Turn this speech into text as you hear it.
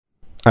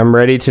I'm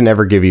ready to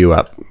never give you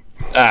up.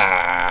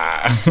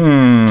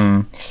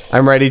 I'm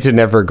ready to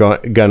never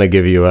gonna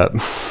give you up.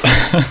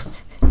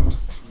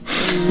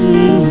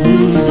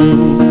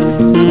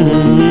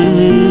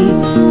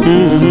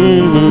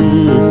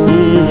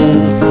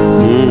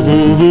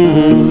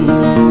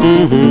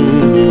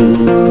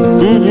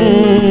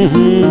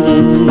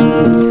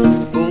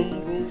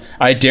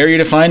 I dare you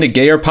to find a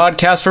gayer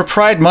podcast for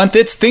Pride Month.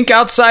 It's Think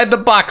Outside the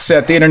Box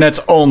Set, the internet's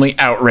only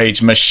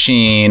outrage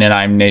machine. And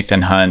I'm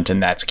Nathan Hunt,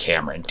 and that's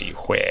Cameron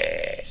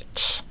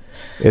DeWitt.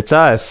 It's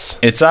us.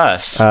 It's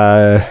us.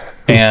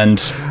 And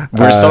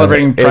we're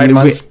celebrating Pride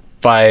Month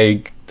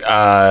by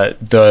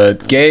the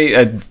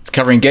gay,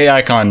 covering gay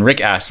icon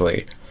Rick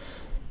Astley.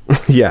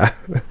 Yeah.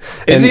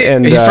 Is he?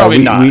 He's probably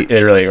not,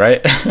 really,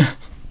 right?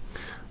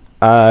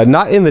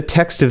 Not in the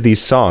text of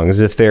these songs,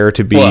 if they're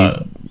to be...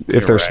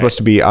 if they're supposed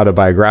to be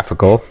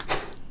autobiographical.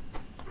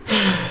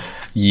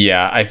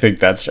 Yeah, I think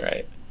that's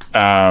right.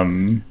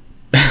 You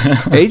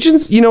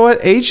know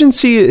what?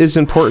 Agency is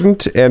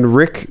important, and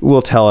Rick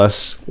will tell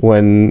us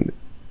when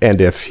and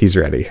if he's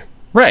ready.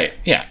 Right,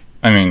 yeah.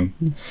 I mean,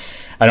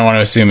 I don't want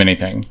to assume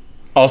anything.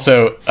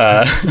 Also,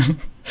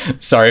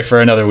 sorry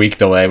for another week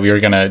delay. We were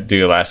going to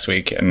do last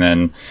week, and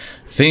then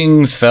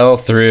things fell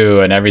through,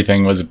 and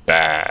everything was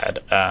bad.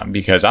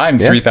 Because I'm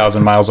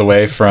 3,000 miles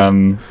away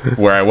from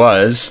where I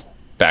was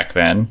back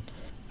then.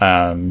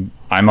 I'm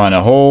on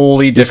a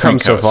wholly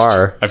different coast.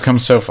 I've come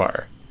so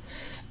far.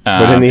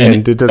 But in the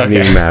end, it doesn't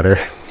even matter.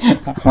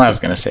 Well, I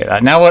was going to say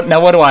that. Now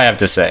what do I have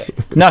to say?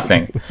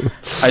 Nothing.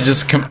 I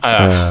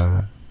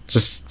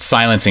just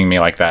silencing me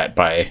like that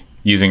by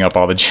using up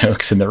all the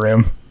jokes in the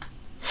room.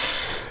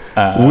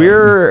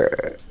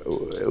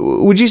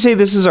 Would you say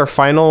this is our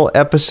final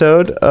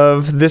episode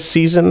of this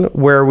season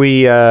where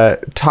we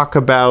talk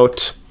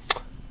about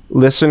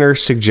listener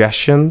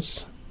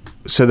suggestions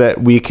so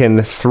that we can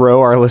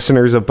throw our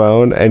listeners a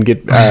bone and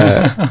get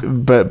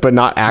but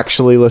not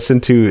actually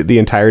listen to the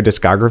entire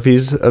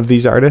discographies of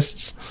these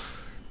artists?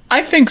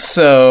 I think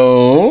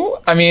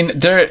so. I mean,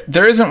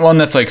 there isn't one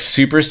that's like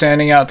super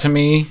standing out to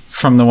me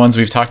from the ones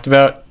we've talked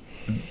about,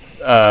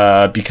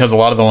 because a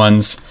lot of the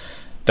ones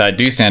that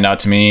do stand out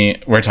to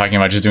me, we're talking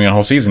about just doing a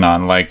whole season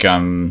on, like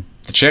the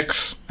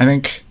Chicks, I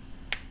think.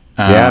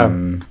 Yeah.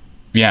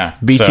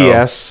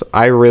 BTS. So,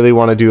 I really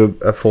want to do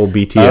a full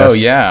BTS. Oh,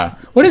 yeah.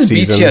 What does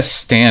season. BTS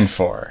stand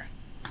for?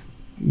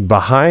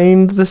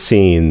 Behind the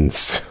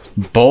scenes.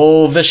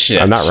 Bull the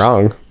shit. I'm not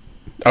wrong.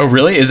 Oh,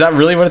 really? Is that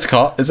really what it's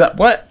called? Is that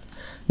what?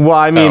 Well,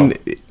 I mean,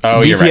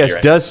 BTS you're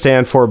right. does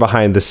stand for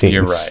behind the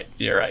scenes.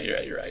 You're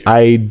right.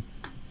 I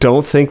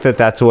don't think that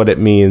that's what it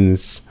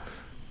means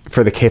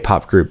for the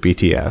K-pop group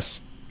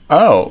BTS.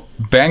 Oh,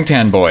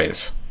 Bangtan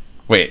Boys.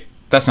 Wait,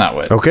 that's not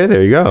what. Okay,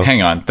 there you go.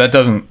 Hang on. That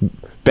doesn't...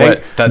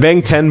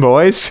 Bang 10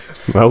 boys.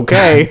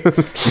 Okay.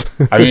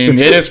 I mean,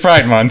 it is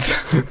Pride Month.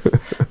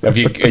 If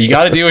you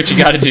got to do what you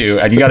got to do,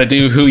 and you got to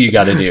do who you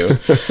got to do.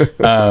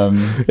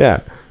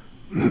 Yeah.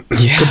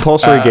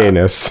 Compulsory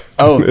gayness.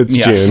 Oh, it's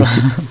yes. June.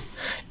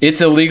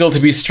 It's illegal to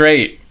be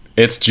straight.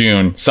 It's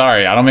June.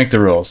 Sorry, I don't make the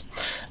rules.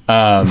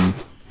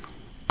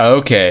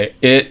 Okay.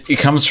 It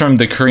comes from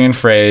the Korean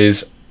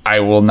phrase, I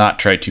will not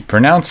try to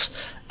pronounce,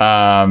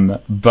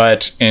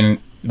 but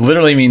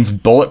literally means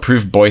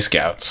bulletproof Boy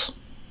Scouts.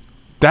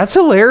 That's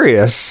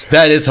hilarious.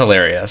 That is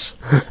hilarious.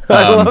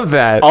 I love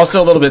that.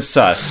 Also a little bit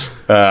sus.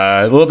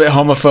 A little bit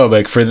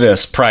homophobic for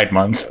this Pride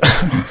Month.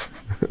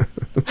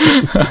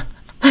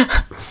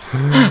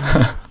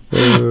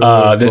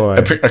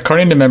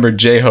 According to member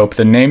J-Hope,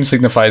 the name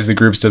signifies the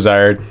group's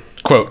desire,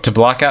 quote, to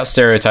block out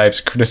stereotypes,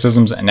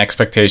 criticisms, and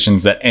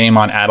expectations that aim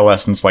on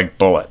adolescents like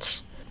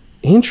bullets.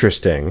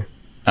 Interesting.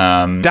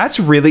 That's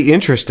really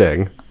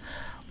interesting.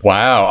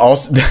 Wow.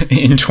 Also,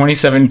 in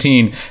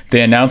 2017,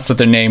 they announced that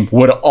their name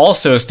would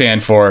also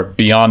stand for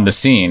Beyond the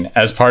Scene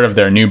as part of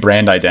their new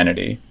brand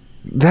identity.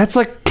 That's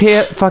like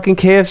fucking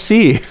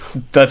KFC.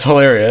 That's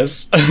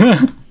hilarious.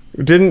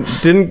 Didn't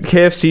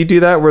KFC do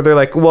that where they're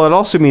like, well, it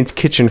also means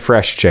kitchen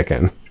fresh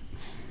chicken?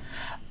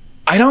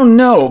 I don't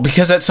know,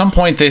 because at some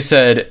point they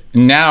said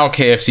now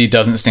KFC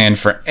doesn't stand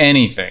for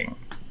anything.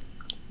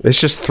 It's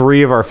just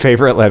three of our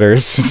favorite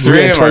letters.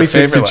 Three of our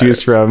favorite to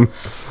choose from.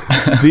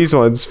 These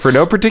ones for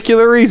no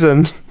particular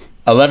reason.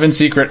 11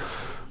 secret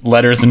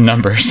letters and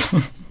numbers.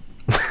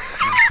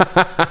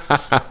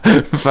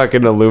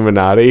 Fucking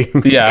Illuminati.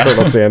 Yeah.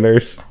 Colonel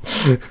Sanders.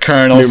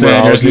 Colonel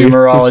Sanders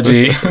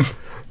numerology.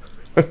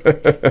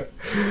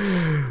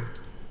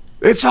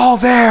 It's all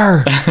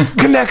there.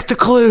 Connect the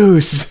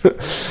clues.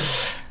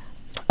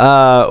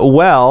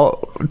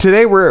 Well,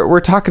 today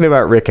we're talking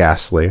about Rick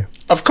Astley.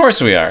 Of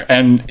course we are.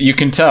 And you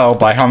can tell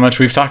by how much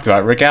we've talked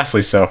about Rick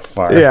Astley so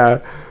far.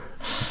 Yeah.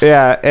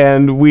 Yeah,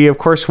 and we, of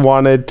course,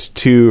 wanted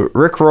to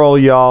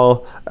rickroll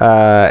y'all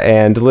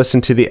and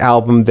listen to the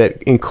album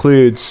that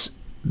includes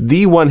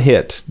the one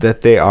hit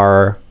that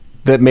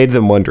made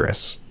them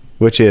wondrous,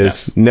 which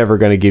is Never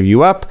Gonna Give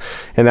You Up.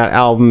 And that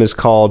album is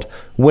called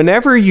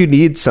Whenever You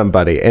Need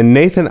Somebody. And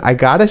Nathan, I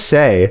gotta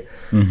say,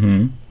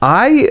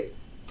 I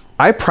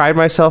pride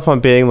myself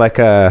on being like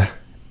a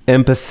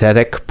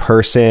empathetic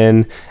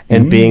person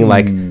and being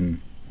like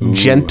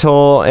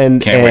gentle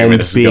and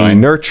being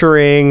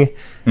nurturing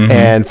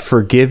and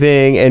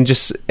forgiving and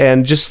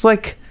just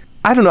like,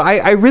 I don't know.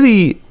 I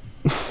really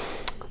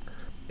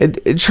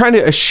trying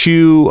to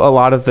eschew a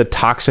lot of the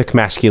toxic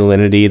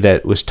masculinity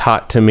that was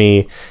taught to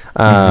me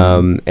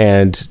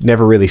and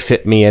never really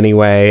fit me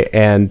anyway.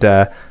 And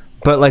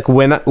but like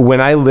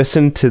when I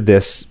listen to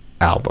this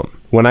album,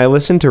 when I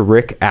listen to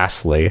Rick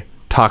Astley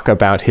talk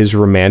about his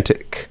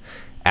romantic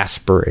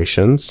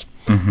aspirations,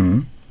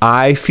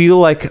 I feel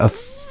like a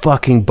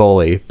fucking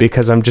bully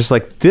because I'm just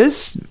like,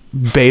 this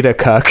beta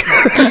cuck,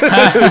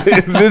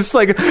 this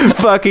like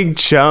fucking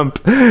chump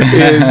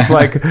is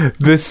like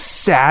the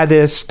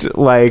saddest,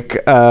 like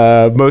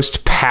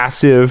most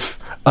passive,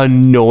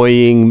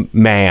 annoying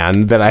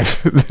man that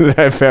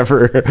I've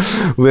ever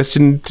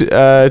listened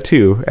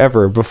to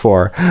ever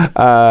before,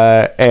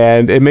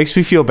 and it makes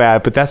me feel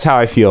bad, but that's how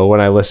I feel when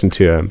I listen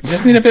to him. You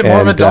just need a bit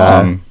more of a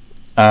dom.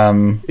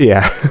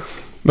 Yeah.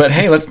 But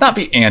hey, let's not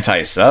be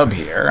anti-sub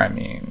here. I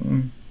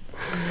mean,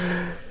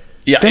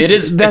 yeah,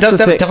 it does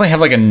definitely have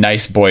like a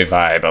nice boy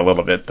vibe a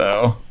little bit,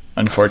 though,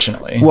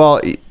 unfortunately. Well,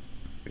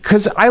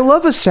 because I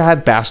love a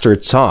sad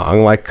bastard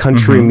song. Like,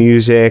 country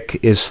music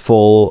is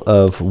full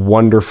of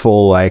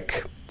wonderful,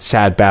 like,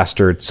 sad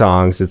bastard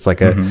songs. It's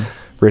like a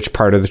rich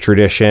part of the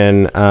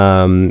tradition,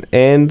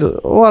 and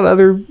a lot of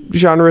other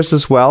genres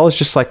as well. It's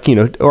just like, you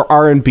know, or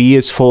R&B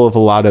is full of a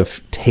lot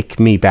of take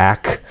me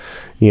back,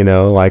 you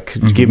know, like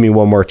give me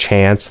one more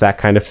chance, that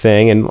kind of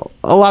thing. And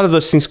a lot of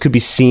those things could be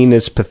seen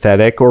as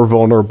pathetic or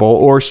vulnerable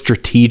or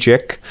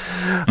strategic,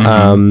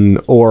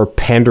 or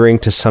pandering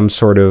to some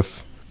sort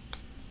of,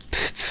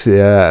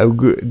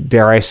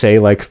 dare I say,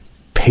 like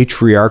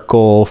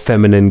patriarchal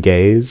feminine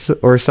gaze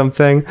or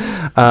something,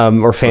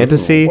 or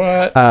fantasy.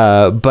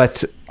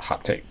 But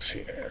hot takes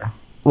here.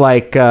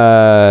 Like, you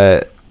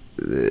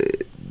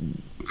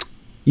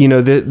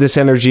know, this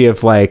energy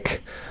of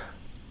like,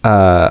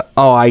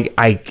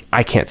 I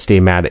can't stay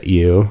mad at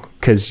you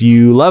because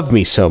you love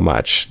me so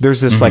much.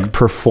 There's this like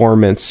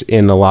performance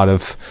in a lot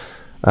of,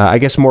 I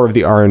guess more of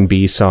the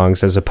R&B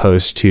songs as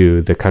opposed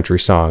to the country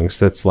songs.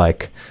 That's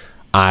like,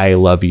 I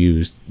love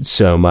you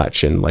so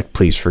much and like,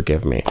 please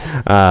forgive me.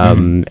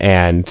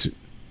 And,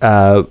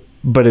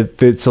 but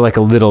it's like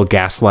a little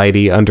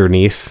gaslighty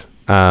underneath.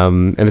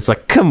 And it's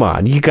like, come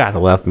on, you gotta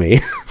love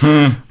me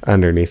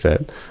underneath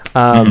it.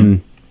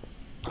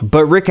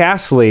 But Rick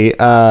Astley,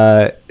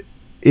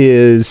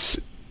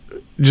 is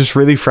just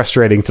really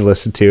frustrating to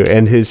listen to,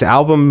 and his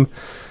album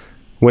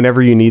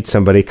Whenever You Need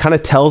Somebody kind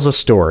of tells a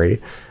story,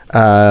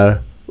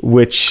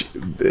 which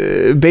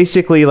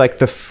basically like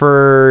the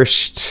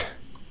first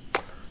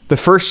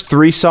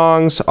 3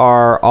 songs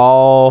are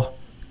all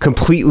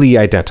completely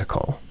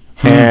identical,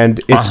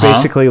 and it's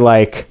basically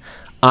like,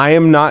 I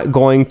am not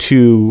going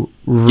to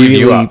really give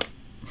you up.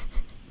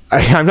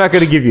 I'm not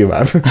going to give you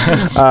up.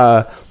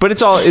 But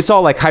it's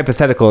all like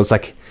hypothetical. It's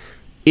like,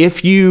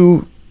 if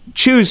you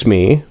choose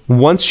me,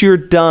 once you're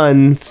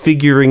done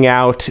figuring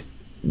out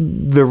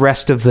the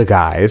rest of the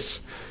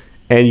guys,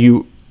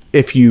 and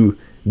if you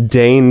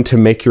deign to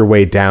make your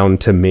way down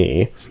to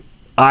me,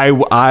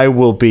 I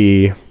will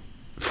be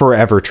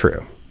forever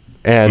true.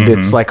 And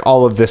it's like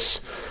all of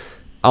this,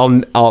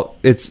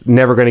 it's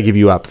never going to give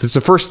you up.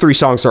 The first 3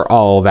 songs are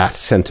all that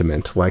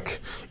sentiment.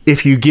 Like,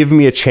 if you give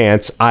me a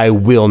chance, I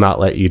will not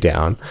let you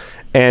down.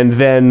 And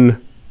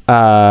then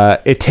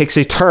it takes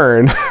a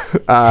turn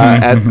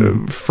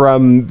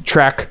from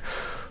track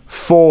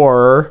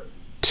 4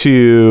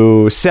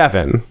 to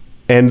 7,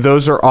 and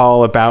those are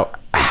all about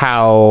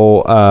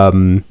how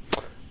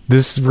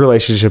this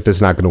relationship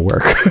is not going to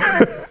work.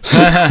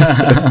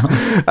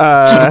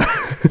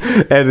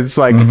 And it's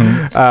like,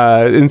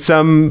 in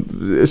some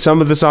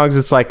of the songs,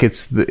 it's like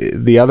it's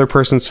the other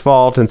person's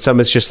fault, and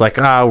some it's just like,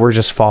 we're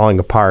just falling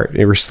apart,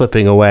 we're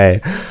slipping away.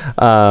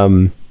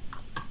 And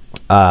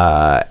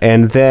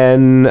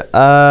then,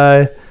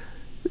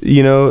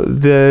 you know,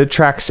 the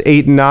tracks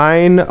 8 and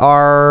 9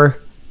 are,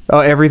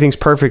 everything's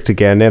perfect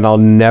again, and I'll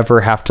never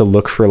have to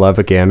look for love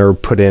again or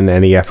put in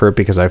any effort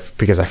because I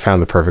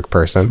found the perfect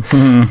person.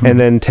 And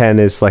then 10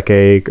 is like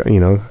a, you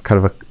know,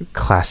 kind of a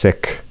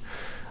classic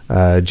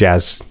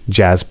jazz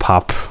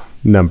pop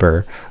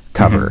number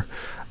cover.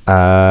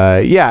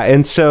 Yeah,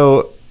 and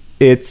so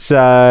it's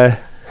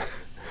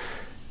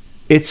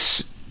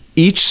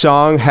each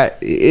song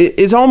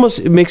it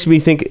almost makes me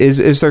think,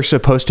 is there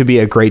supposed to be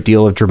a great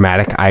deal of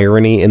dramatic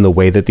irony in the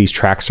way that these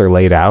tracks are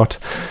laid out?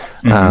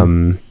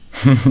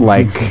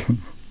 Like,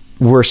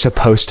 we're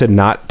supposed to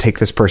not take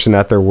this person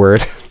at their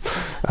word.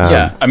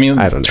 Yeah, I mean,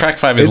 track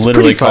 5 is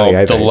literally called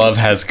The Love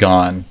Has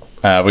Gone,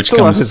 which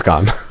comes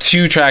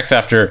 2 tracks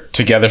after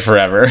Together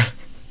Forever.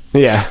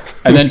 Yeah.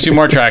 And then 2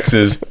 more tracks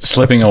is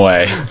Slipping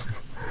Away.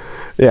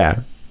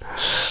 Yeah.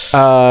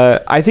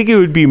 I think it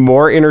would be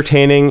more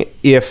entertaining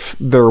if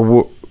there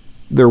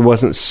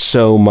wasn't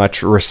so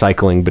much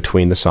recycling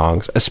between the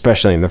songs,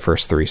 especially in the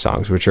first 3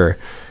 songs, which are,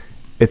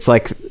 it's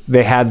like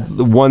they had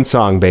one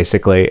song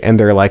basically, and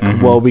they're like,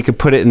 well, we could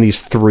put it in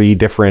these 3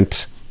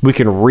 different we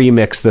can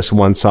remix this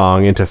one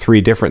song into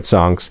 3 different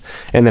songs,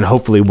 and then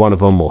hopefully one of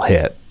them will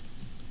hit.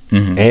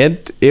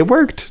 And it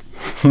worked.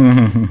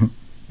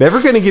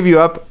 Never Gonna Give You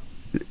Up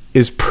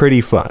is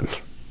pretty fun.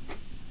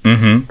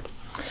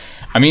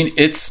 I mean,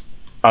 it's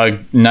a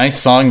nice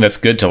song that's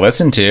good to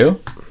listen to.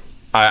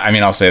 I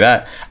mean, I'll say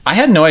that. I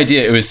had no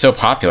idea it was so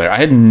popular. I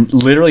had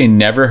literally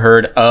never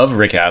heard of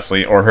Rick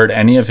Astley or heard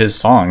any of his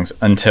songs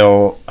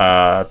until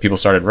people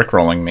started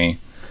rickrolling me.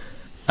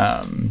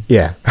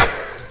 Yeah.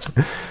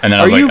 And then I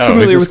Are was you like,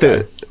 familiar who's with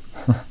this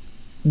guy?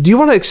 Do you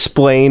want to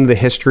explain the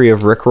history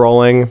of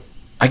rickrolling?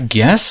 I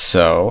guess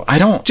so. I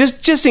don't...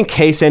 Just in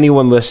case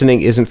anyone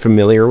listening isn't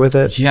familiar with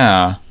it.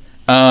 Yeah.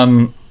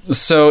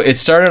 So it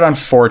started on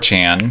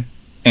 4chan,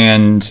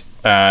 and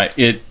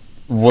it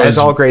was... As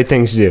all great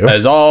things do.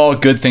 As all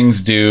good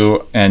things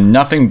do, and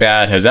nothing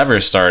bad has ever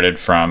started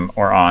from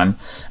or on.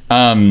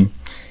 And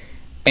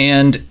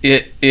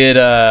it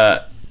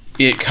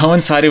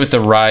coincided with the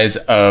rise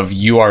of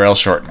URL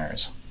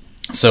shorteners.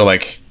 So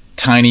like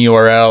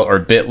TinyURL or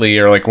Bitly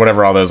or like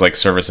whatever all those like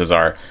services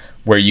are,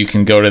 where you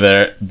can go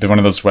to one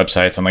of those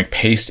websites and like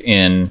paste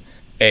in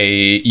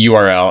a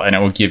URL and it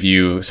will give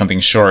you something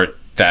short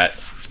that,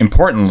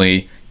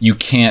 importantly, you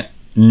can't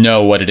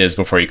know what it is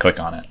before you click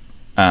on it.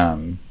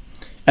 And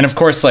of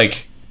course,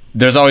 like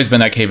there's always been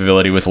that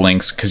capability with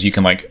links, because you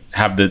can like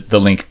have the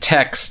link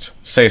text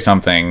say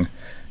something,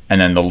 and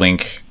then the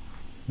link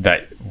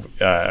that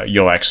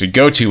you'll actually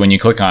go to when you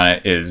click on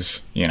it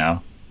is, you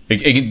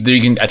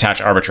can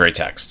attach arbitrary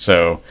text.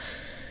 So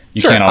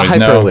you can't always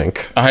know. A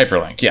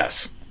hyperlink,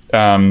 yes.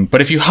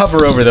 But if you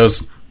hover over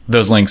those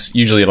links,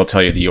 usually it'll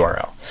tell you the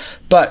URL.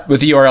 But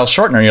with the URL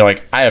shortener, you're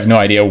like, I have no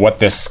idea what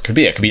this could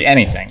be. It could be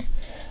anything.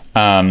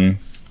 And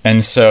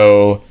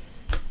so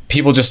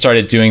people just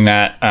started doing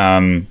that.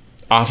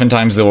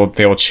 Oftentimes they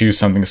will choose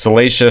something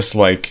salacious,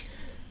 like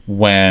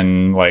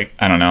when, like,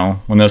 I don't know,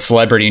 when the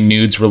celebrity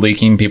nudes were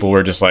leaking, people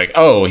were just like,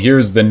 oh,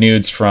 here's the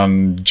nudes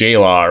from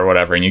J-Law or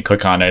whatever, and you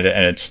click on it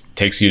and it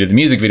takes you to the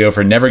music video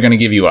for Never Gonna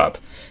Give You Up.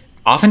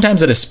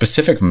 Oftentimes at a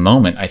specific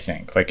moment, I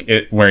think, like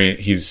where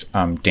he's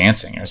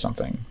dancing or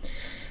something.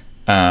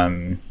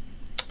 Yeah,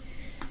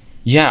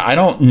 I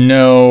don't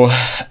know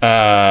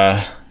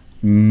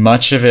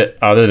much of it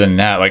other than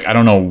that. Like, I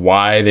don't know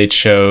why they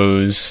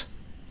chose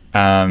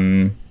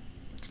that.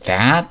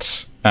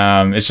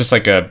 It's just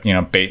like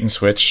a bait and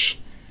switch.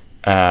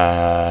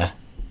 The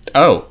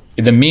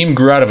meme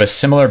grew out of a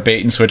similar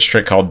bait and switch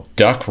trick called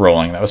duck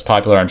rolling that was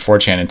popular on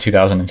 4chan in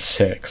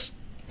 2006.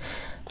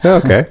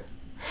 Okay.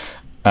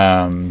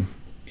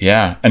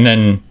 Yeah, and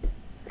then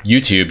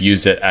YouTube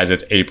used it as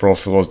its April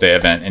Fool's Day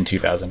event in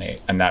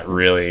 2008, and that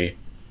really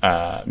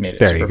made it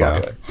super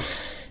popular.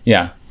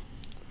 Yeah.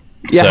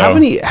 Yeah. So,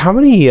 how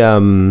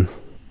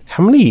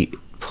many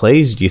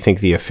plays do you think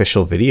the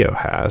official video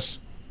has?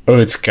 Oh,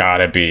 it's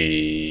gotta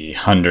be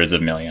hundreds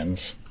of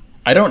millions.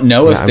 I don't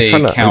know if they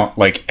count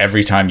like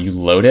every time you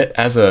load it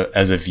as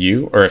a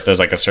view, or if there's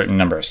like a certain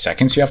number of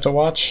seconds you have to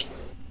watch.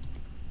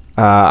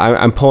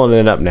 I'm pulling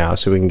it up now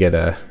so we can get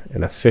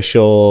an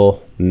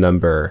official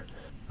number.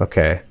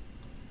 Okay.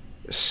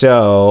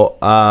 So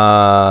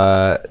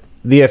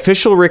the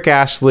official Rick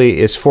Astley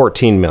is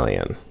 14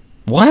 million.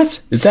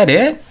 What? Is that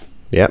it?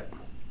 Yep.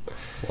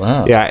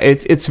 Wow. Yeah,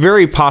 it's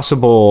very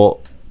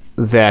possible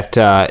that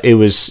it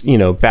was,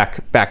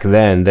 back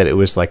then, that it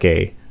was like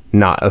a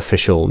not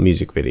official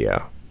music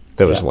video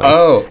that was linked.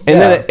 Oh,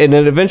 and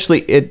then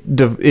eventually it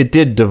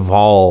did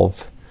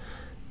devolve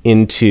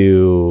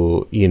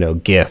into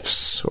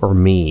GIFs or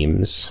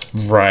memes,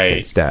 right,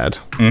 instead.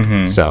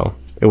 Mm-hmm. So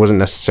it wasn't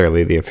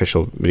necessarily the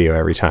official video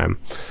every time.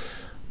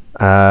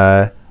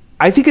 I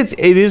think it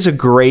is a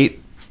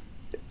great.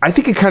 I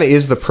think it kind of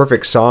is the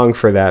perfect song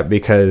for that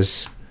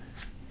because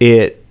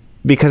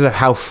of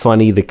how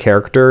funny the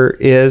character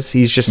is.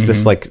 He's just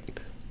this like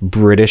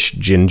British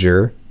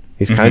ginger.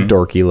 He's kind of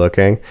dorky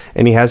looking,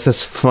 and he has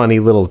this funny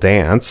little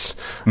dance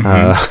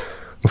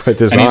with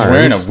his arms. He's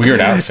wearing a weird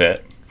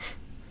outfit.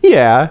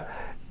 Yeah,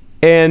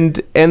 and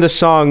the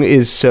song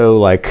is so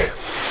like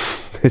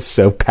it's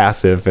so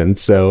passive and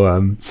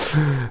so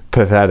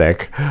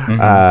pathetic,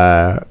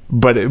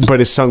 but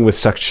it's sung with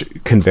such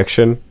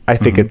conviction. I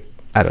think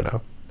I don't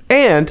know,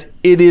 and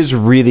it is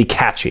really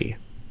catchy.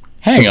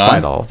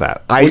 Despite all of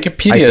that,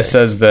 Wikipedia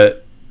says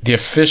that the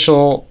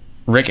official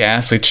Rick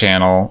Astley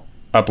channel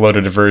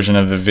uploaded a version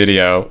of the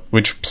video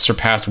which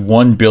surpassed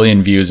 1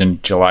 billion views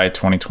in July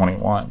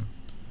 2021.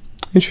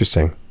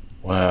 Interesting.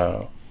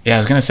 Whoa. Yeah, I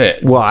was gonna say.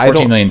 Well,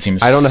 14 million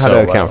seems. I don't know how so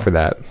to account low. for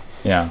that.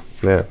 Yeah.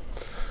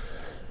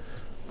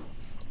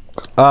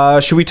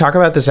 Should we talk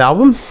about this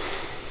album?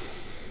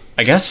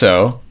 I guess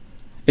so.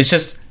 It's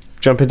just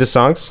jump into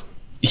songs.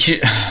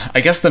 I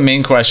guess the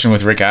main question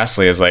with Rick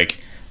Astley is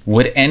like,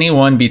 would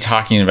anyone be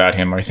talking about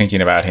him or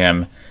thinking about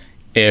him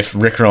if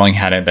rickrolling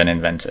hadn't been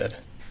invented?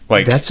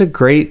 Like, that's a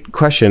great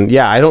question.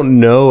 Yeah, I don't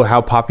know how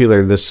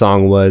popular this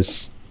song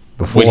was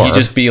before. Would he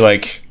just be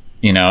like,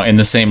 in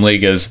the same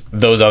league as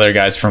those other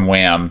guys from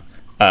Wham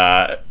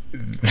that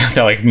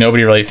like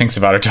nobody really thinks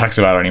about or talks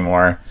about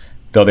anymore,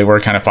 though they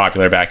were kind of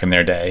popular back in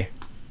their day?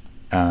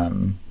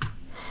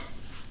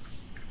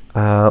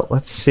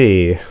 Let's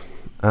see.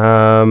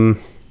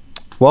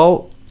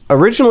 Well,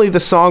 originally the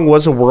song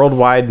was a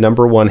worldwide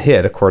 #1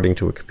 hit, according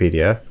to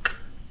Wikipedia.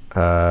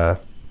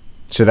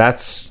 So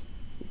that's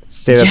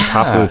stayed at the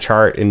top of the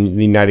chart in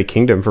the United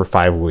Kingdom for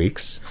 5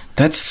 weeks.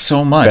 That's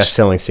so much.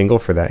 Best-selling single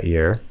for that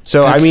year.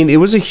 So, I mean, it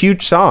was a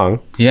huge song.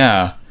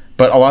 Yeah,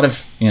 but a lot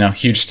of,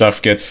 huge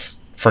stuff gets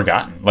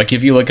forgotten. Like,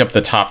 if you look up the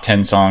top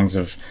 10 songs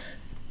of,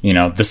 the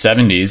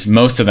 70s,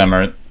 most of them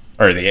are,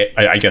 or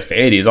I guess the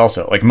 80s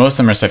also, like, most of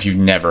them are stuff you've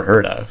never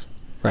heard of.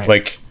 Right.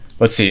 Like,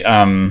 let's see,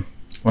 let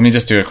me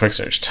just do a quick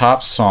search.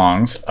 Top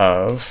songs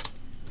of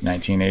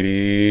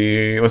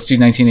 1980, let's do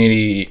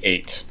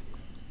 1988.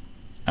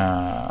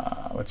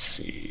 Let's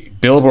see.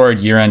 Billboard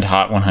year-end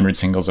Hot 100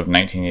 singles of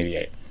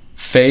 1988.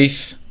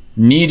 Faith,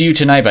 Need You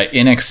Tonight by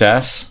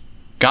INXS.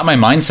 Got My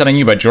Mind Set on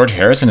You by George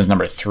Harrison is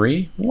number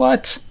 3.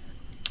 What?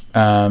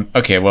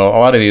 Okay, well, a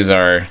lot of these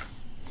are...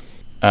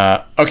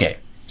 okay,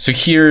 so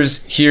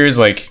here's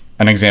like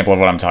an example of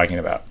what I'm talking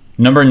about.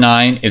 Number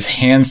 9 is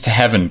Hands to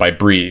Heaven by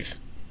Breathe.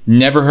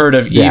 Never heard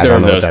of either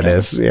of those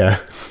things. Yeah,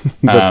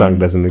 that song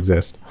doesn't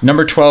exist.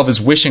 Number 12 is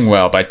Wishing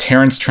Well by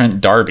Terence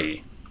Trent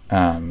D'Arby.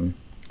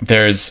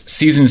 There's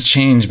Seasons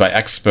Change by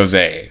Expose.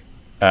 There's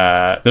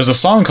a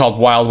song called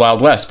Wild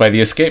Wild West by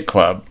The Escape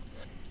Club.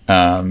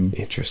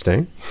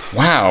 Interesting.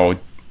 Wow.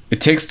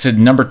 It takes to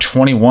number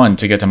 21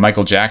 to get to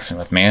Michael Jackson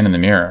with Man in the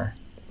Mirror.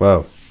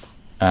 Whoa.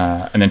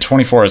 And then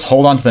 24 is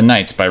Hold On to the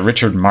Nights by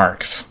Richard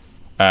Marx.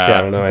 I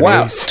don't know.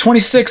 Wow.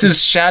 26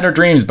 is Shattered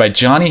Dreams by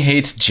Johnny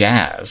Hates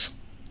Jazz.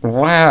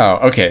 Wow.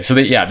 Okay. So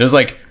there's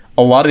like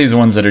a lot of these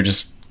ones that are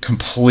just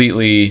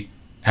completely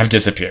have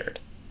disappeared.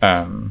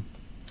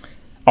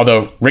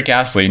 Although Rick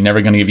Astley,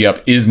 Never Gonna Give You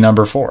Up, is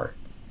number 4.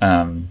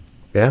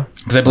 Yeah.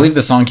 Because I believe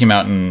the song came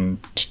out in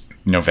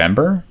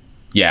November.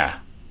 Yeah.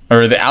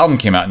 Or the album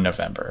came out in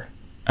November.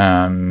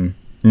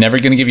 Never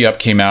Gonna Give You Up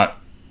came out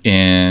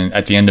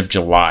at the end of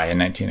July in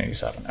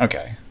 1987.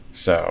 Okay.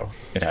 So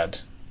it had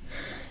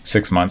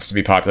 6 months to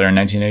be popular in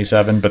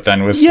 1987, but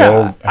then was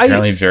still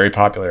apparently very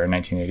popular in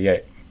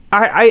 1988.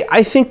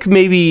 I think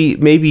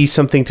maybe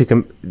something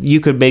you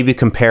could maybe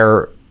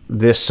compare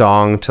this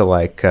song to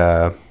like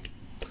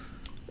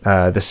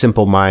the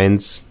Simple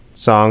Minds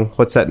song.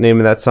 What's that name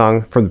of that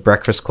song from the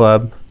Breakfast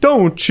Club?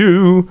 Don't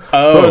you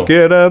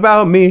forget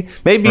about me.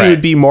 Maybe it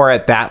would be more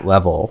at that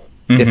level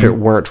if it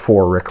weren't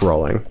for Rick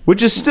rolling,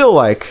 which is still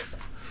like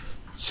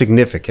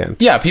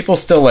significant. Yeah, people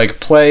still like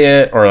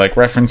play it or like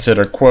reference it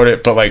or quote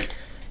it, but like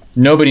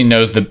nobody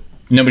knows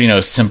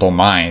Simple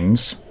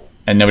Minds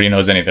and nobody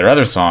knows any of their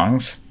other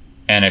songs.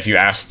 And if you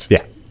asked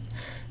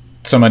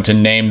someone to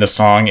name the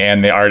song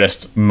and the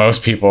artist,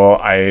 most people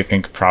I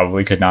think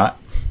probably could not.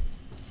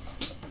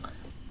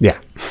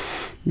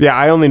 Yeah,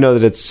 I only know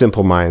that it's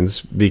Simple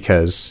Minds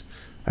because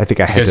I think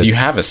I had to you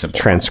have a simple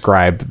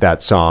transcribe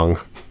that song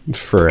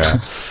for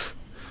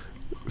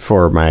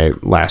my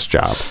last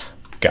job.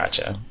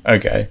 Gotcha.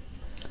 Okay.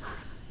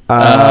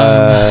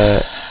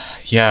 Yeah,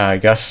 I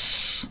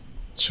guess.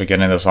 Should we get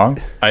into the song?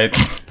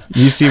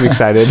 You seem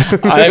excited to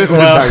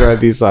talk about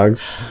these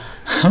songs.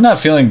 I'm not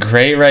feeling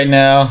great right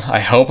now.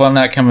 I hope I'm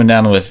not coming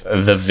down with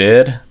the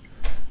vid.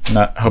 I'm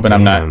not hoping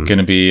I'm not going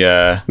to be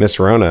Miss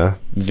Rona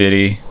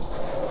viddy.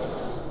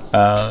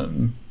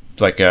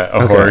 Like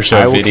a horror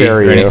show viddy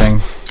or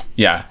anything.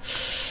 Yeah.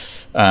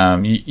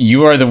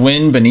 You are the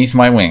wind beneath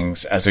my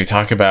wings as we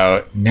talk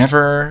about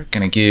Never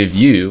Gonna Give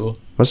You.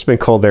 Must have been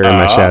cold there in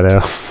my shadow.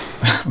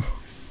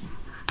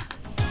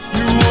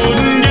 You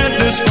wouldn't get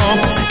this from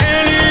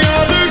any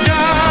other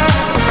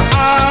guy.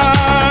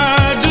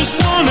 I just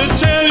wanna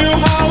tell you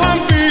how I'm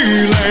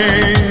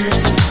feeling.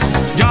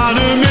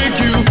 Gotta make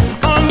you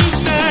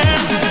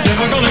understand.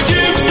 Never gonna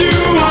give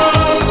you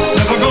up.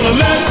 Never gonna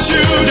let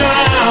you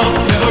down.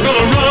 Never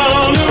gonna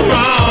run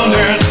around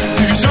and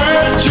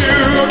desert you.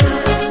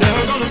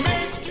 Never gonna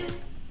make you.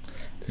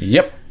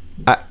 Yep.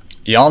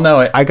 Y'all know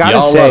it. I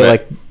gotta say,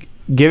 like,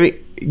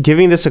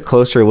 giving this a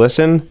closer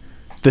listen,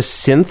 the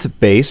synth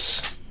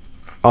bass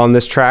on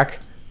this track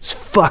is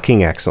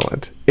fucking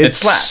excellent. It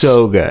slaps.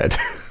 So good.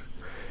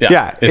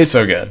 Yeah, it's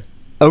so good.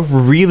 A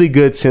really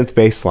good synth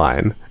bass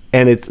line,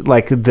 and it's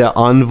like the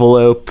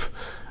envelope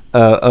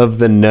of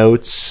the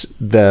notes,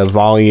 the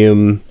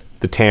volume,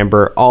 the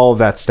timbre, all of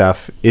that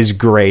stuff is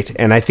great,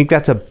 and I think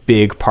that's a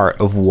big part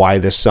of why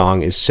this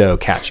song is so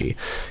catchy,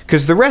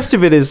 because the rest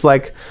of it is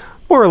like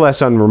more or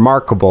less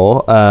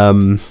unremarkable.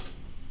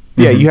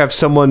 You have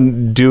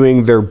someone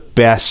doing their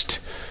best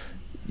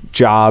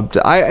job.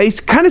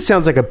 It kind of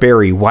sounds like a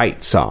Barry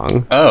White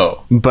song.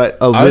 Oh. But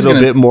a little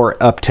bit more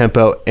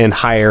up-tempo and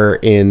higher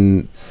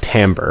in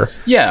timbre.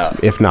 Yeah.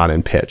 If not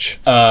in pitch.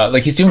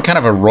 Like he's doing kind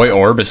of a Roy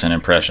Orbison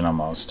impression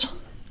almost.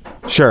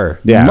 Sure.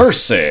 Yeah.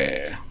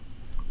 Mercy.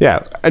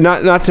 Yeah.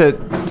 Not to...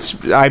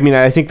 I mean,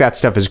 I think that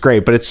stuff is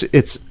great, but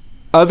it's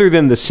other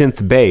than the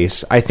synth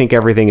bass, I think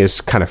everything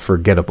is kind of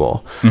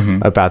forgettable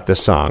about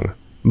this song.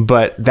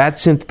 But that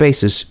synth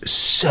bass is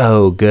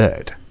so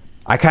good.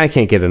 I kind of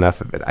can't get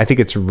enough of it. I think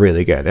it's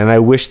really good, and I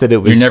wish that it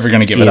was You're never going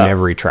to give it in up.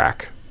 every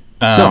track.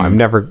 No, I'm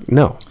never.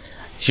 No.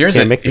 Here's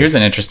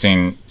an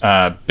interesting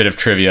bit of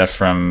trivia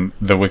from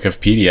the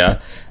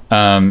Wikipedia.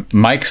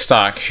 Mike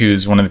Stock,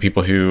 who's one of the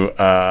people who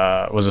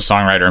was a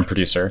songwriter and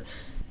producer,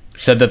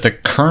 said that the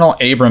Colonel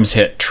Abrams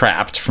hit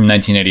Trapped from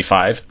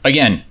 1985,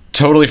 again,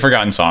 totally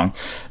forgotten song,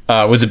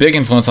 was a big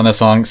influence on this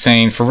song,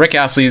 saying, for Rick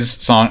Astley's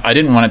song, I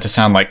didn't want it to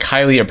sound like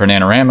Kylie or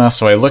Bananarama,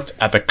 so I looked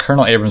at the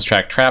Colonel Abrams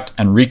track Trapped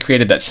and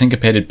recreated that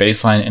syncopated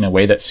bass line in a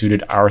way that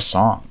suited our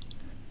song.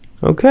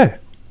 Okay.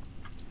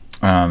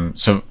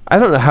 So I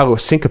don't know how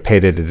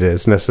syncopated it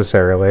is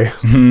necessarily.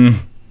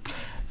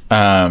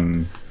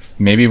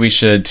 Maybe we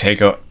should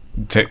take a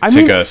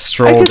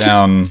stroll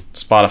down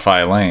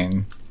Spotify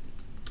lane.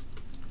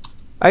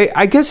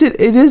 I guess it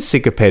is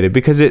syncopated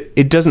because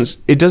it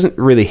doesn't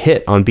really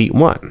hit on beat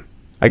one.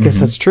 I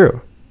guess that's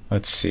true.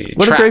 Let's see.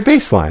 What Trapped. a great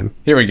bass line.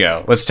 Here we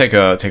go. Let's take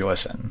a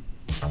listen.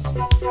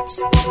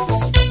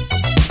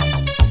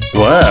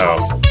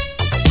 Whoa.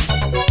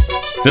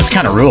 This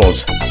kind of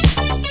rules.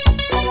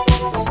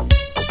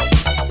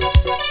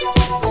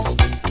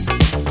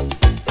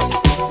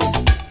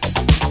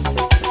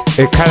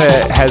 It kind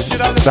of has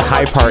the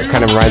high part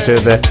kind of reminds me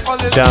of the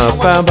dum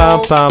bum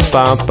bum bum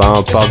bum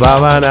bum bum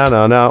bum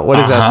no no. What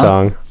is that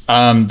song?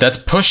 That's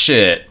Push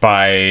It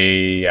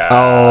by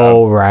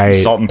oh right,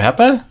 Salt and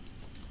Pepper.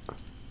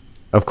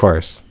 Of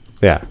course,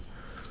 yeah.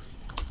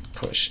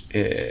 Push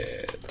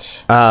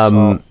It.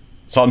 Salt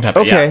and Pepper.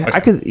 Okay, Yeah, okay. I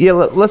could. Yeah,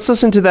 let's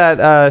listen to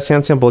that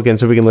sound sample again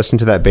so we can listen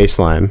to that bass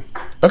line.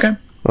 Okay.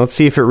 Let's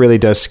see if it really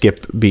does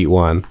skip beat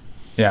one.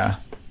 Yeah.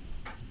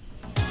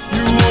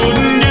 You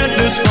wouldn't get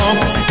this from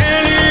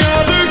any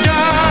other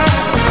guy.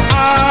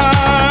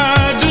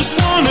 I just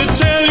wanna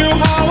tell you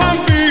how I'm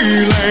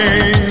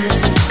feeling.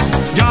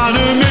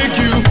 Gotta make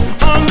you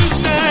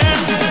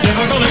understand.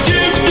 Never gonna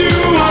give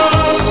you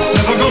up.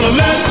 Never gonna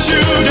let you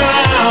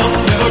down.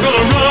 Never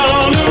gonna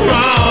run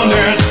around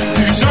and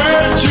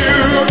desert you.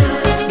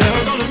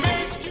 Never gonna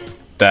make you.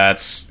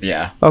 That's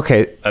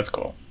Okay, That's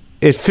cool.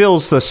 it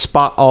fills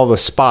all the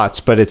spots,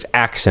 but its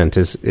accent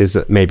is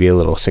maybe a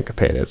little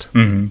syncopated.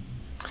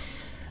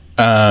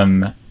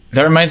 That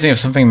reminds me of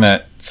something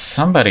that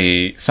some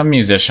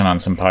musician on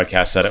some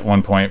podcast said at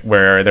one point,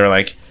 where they're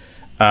like,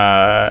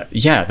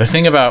 the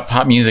thing about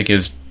pop music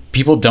is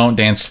people don't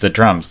dance to the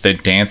drums, they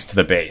dance to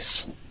the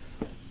bass.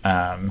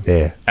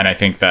 Yeah. And I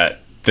think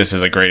that this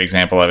is a great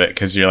example of it,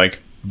 because you're like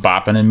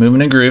bopping and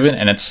moving and grooving,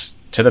 and it's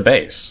to the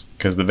bass,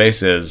 because the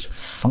bass is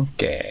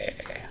funky.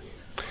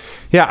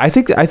 Yeah, I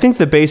think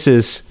the bass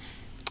is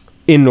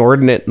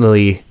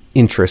inordinately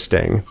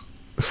interesting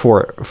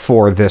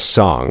for this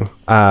song,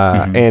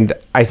 and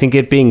I think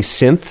it being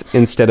synth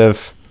instead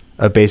of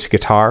a bass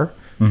guitar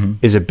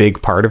is a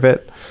big part of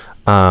it.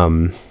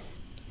 And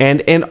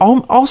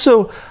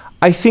also,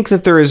 I think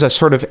that there is a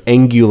sort of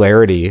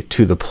angularity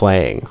to the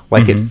playing,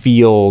 like it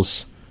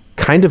feels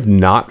kind of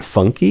not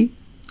funky.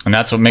 And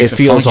that's what makes It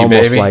it feels funky,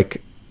 almost baby.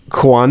 like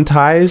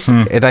quantized,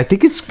 and I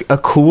think it's a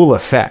cool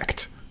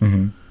effect.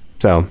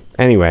 So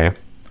anyway,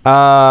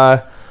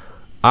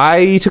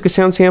 I took a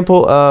sound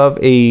sample of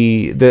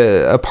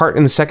a part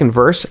in the second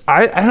verse.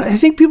 I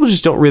think people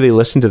just don't really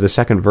listen to the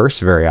second verse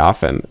very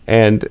often,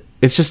 and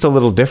it's just a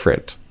little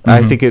different.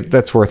 I think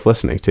that's worth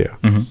listening to.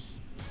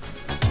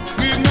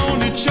 We've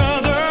known each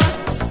other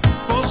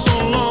for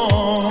so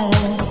long.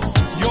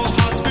 Your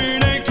heart's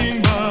been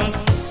aching, but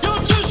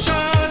you're too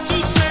shy to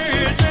say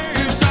it.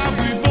 Inside,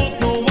 we both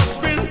know what's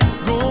been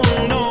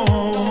going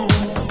on.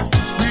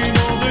 We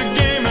know the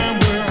game and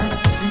we're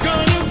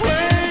gonna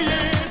play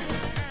it.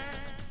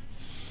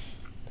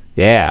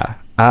 Yeah,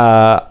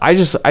 I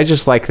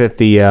just like that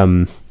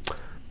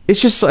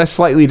it's just a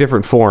slightly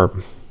different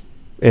form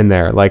in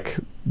there. Like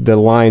the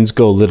lines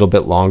go a little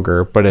bit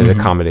longer, but it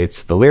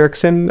accommodates the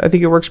lyrics, and I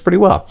think it works pretty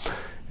well.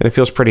 And it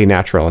feels pretty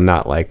natural and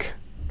not like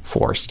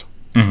forced.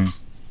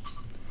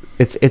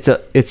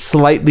 It's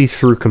slightly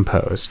through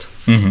composed.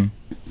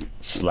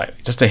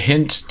 Slightly. Just a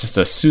hint, just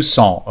a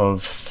soupçon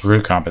of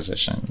through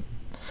composition.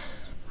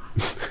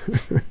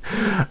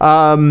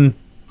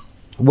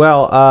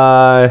 Well,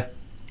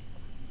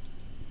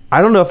 I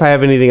don't know if I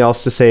have anything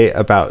else to say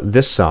about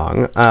this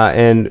song.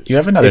 And You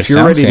have another if you're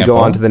sound ready to sample.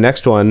 go on to the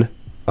next one.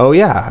 Oh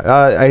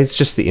yeah, it's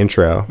just the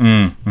intro.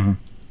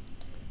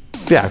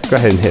 Yeah, go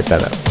ahead and hit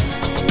that up.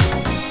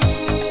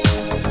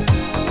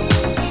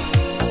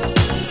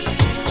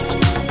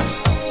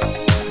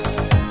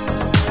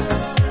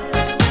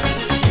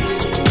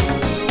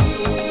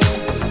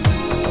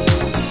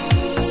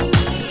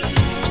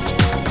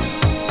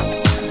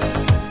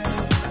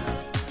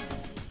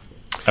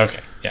 Okay,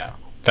 yeah.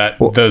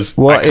 Those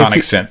well, if iconic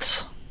you-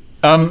 synths.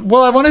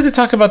 Well, I wanted to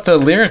talk about the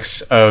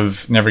lyrics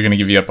of Never Gonna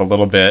Give You Up a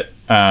little bit.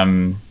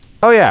 Oh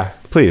yeah,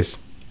 please.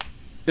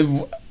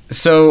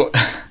 So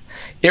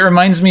it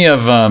reminds me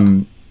of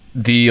one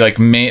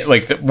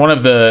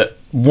of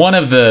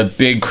the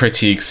big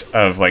critiques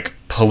of like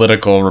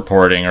political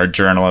reporting or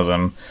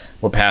journalism,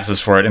 what passes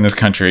for it in this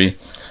country,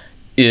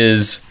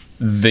 is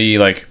the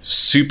like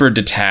super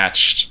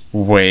detached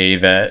way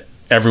that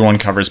everyone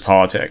covers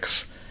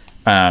politics.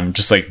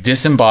 Just like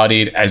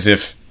disembodied, as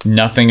if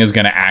nothing is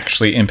going to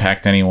actually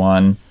impact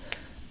anyone,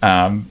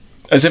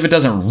 as if it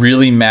doesn't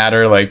really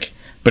matter. Like,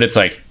 but it's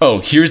like, oh,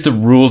 here's the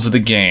rules of the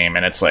game,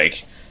 and it's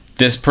like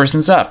this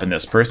person's up and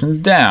this person's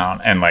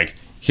down, and like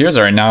here's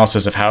our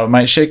analysis of how it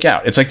might shake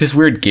out. It's like this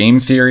weird game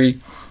theory.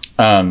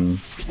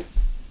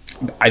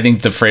 I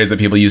think the phrase that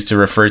people use to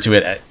refer to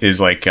it is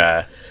like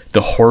the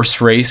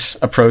horse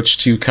race approach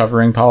to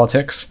covering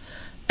politics.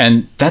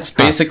 And that's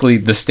basically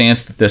the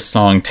stance that this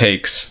song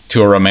takes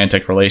to a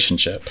romantic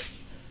relationship.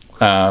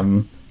 I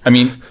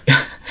mean,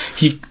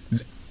 he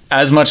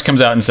as much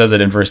comes out and says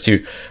it in verse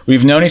 2.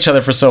 We've known each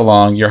other for so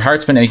long. Your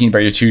heart's been aching, but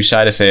you're too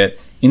shy to say it.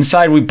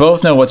 Inside, we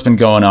both know what's been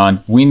going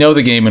on. We know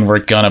the game and we're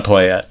gonna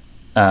play it.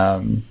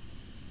 And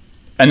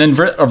then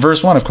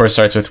verse 1, of course,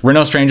 starts with, we're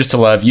no strangers to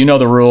love. You know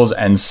the rules,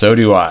 and so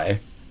do I.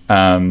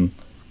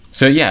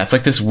 So yeah, it's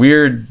like this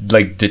weird,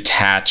 like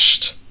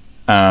detached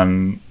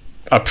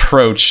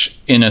approach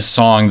in a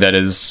song that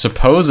is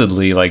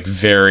supposedly like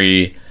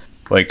very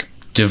like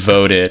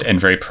devoted and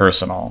very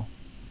personal.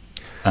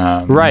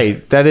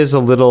 Right. That is a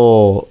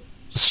little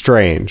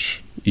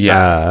strange.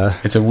 Yeah.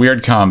 It's a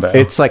weird combo.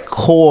 It's like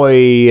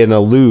coy and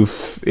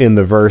aloof in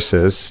the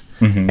verses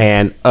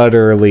and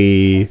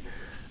utterly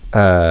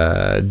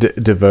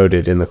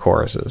devoted in the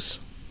choruses.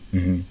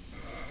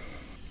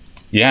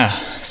 Yeah,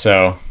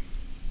 so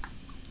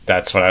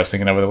that's what I was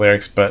thinking of with the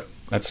lyrics, but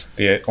that's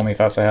the only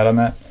thoughts I had on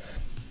that.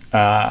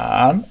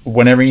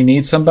 Whenever you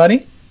need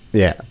somebody.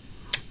 Yeah.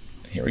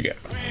 Here we go.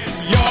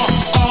 You're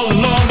all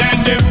alone,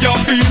 and if you're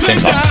feeling Same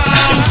song.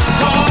 down,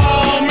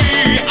 call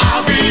me,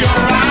 I'll be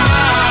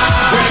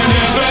around.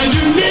 Whenever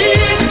you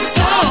need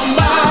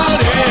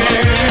somebody,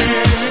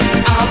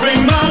 I'll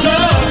bring my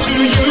love to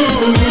you.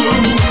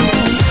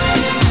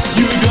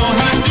 You don't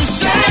have to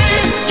say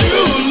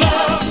you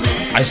love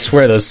me. I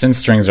swear those synth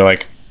strings are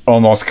like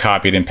almost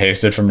copied and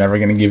pasted from Never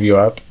Gonna Give You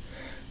Up.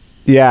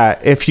 Yeah,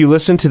 if you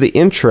listen to the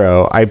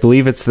intro, I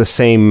believe it's the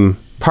same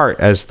part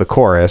as the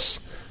chorus,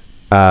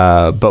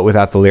 but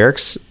without the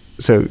lyrics.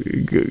 So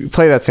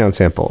play that sound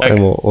sample, Okay. and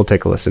we'll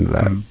take a listen to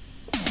that.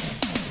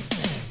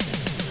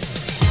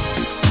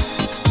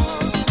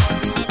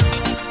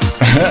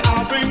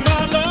 I'll bring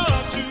my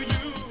love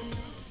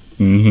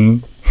to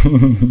you.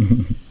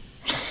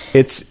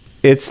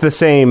 It's the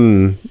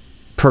same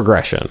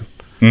progression.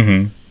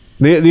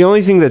 The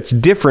only thing that's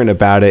different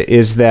about it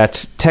is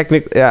that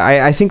technically,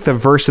 I think the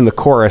verse and the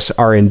chorus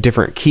are in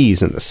different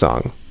keys in the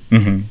song.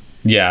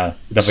 Yeah.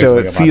 So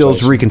it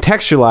feels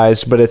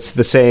recontextualized, but it's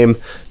the same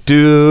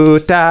do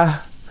da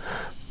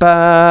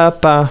ba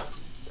ba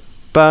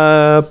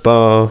ba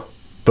ba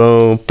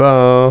boom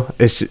ba.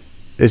 It's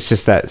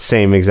just that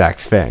same exact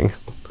thing.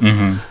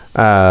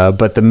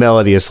 But the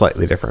melody is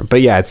slightly different.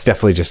 But yeah, it's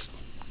definitely just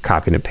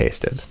copied and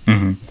pasted.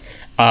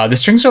 The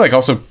strings are like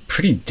also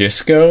pretty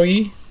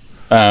disco-y,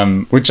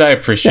 which I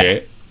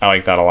appreciate. I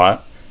like that a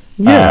lot.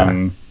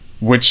 Yeah.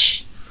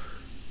 Which,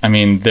 I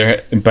mean,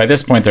 by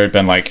this point there had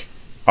been like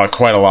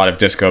quite a lot of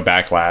disco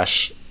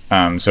backlash.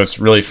 So it's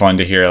really fun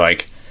to hear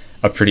like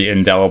a pretty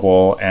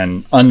indelible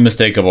and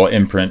unmistakable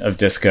imprint of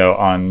disco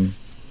on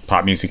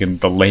pop music in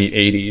the late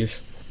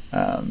 80s.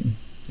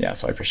 Yeah,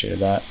 so I appreciated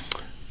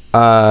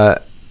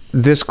that.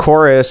 This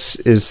chorus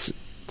is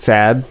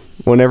sad.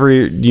 Whenever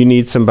you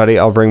need somebody,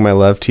 I'll bring my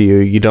love to you.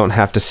 You don't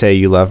have to say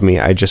you love me.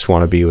 I just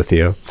want to be with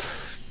you.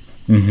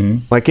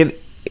 Like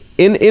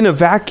in a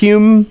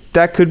vacuum,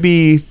 that could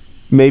be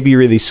maybe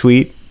really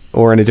sweet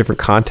or in a different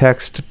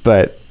context.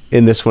 But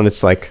in this one,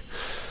 it's like,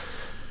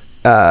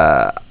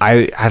 I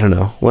don't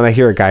know. When I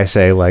hear a guy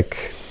say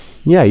like,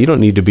 yeah, you don't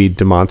need to be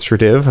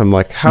demonstrative. I'm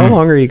like, how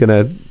long are you going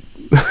to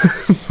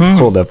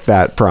hold up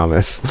that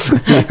promise?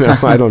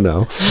 I don't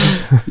know.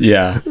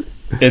 Yeah.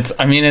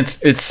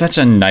 It's such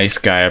a nice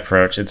guy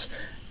approach.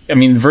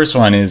 Verse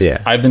 1 is,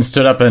 I've been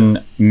stood up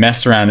and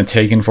messed around and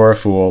taken for a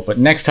fool, but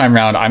next time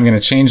round, I'm going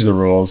to change the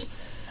rules.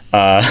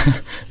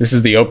 This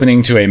is the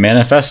opening to a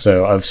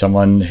manifesto of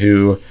someone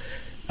who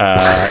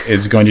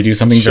is going to do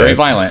something very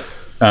violent.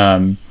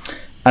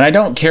 And I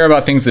don't care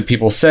about things that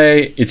people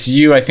say. It's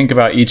you I think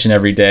about each and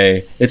every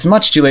day. It's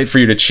much too late for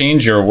you to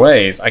change your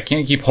ways. I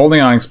can't keep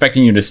holding on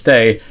expecting you to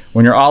stay.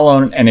 When you're all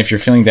alone and if you're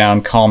feeling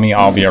down, call me,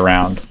 I'll be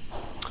around.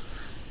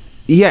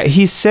 Yeah,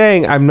 he's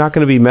saying I'm not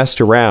going to be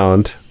messed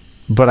around,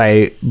 but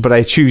I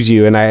choose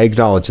you, and I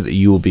acknowledge that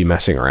you will be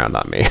messing around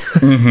on me.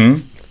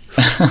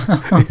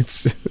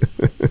 It's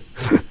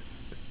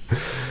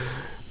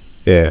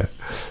yeah.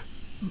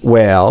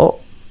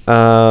 Well,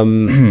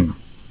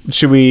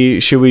 should we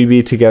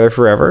be together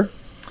forever?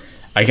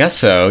 I guess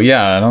so.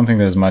 Yeah, I don't think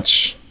there's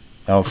much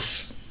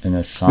else in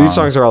this song. These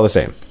songs are all the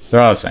same.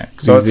 They're all the same.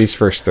 So these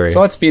first three. So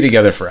let's be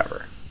together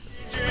forever.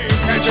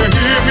 Can't you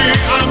hear me?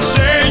 I'm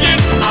saying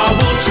I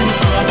want you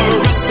for the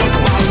rest of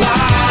my life.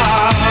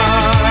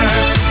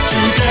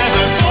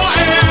 Together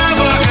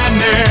forever and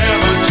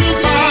never to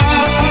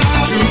part.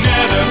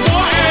 Together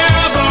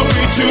forever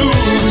we two.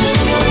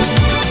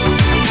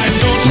 And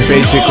don't you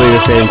Basically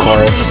the same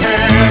chorus.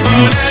 heaven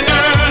and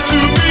earth to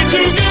be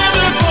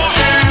together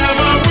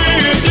forever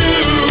with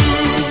you.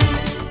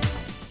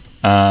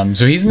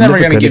 So he's never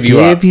going to give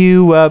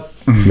you up.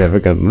 Never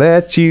gonna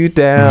let you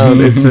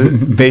down. It's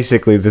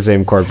basically the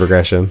same chord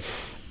progression.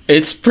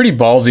 It's pretty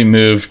ballsy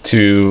move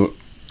to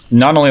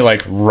not only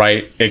like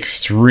write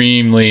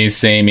extremely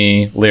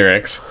samey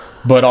lyrics,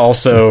 but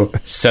also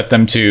set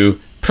them to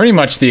pretty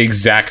much the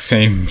exact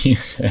same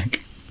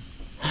music.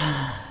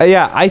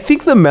 Yeah, I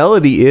think the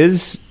melody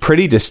is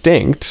pretty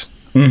distinct,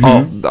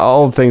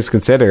 all things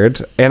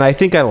considered, and I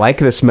think I like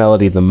this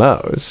melody the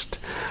most.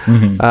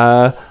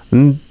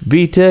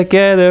 Be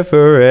together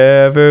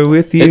forever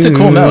with you. It's a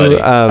cool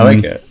melody. I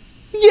like it.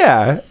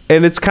 Yeah,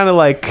 and it's kind of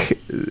like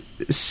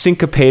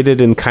syncopated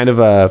in kind of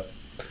a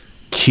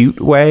cute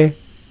way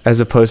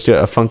as opposed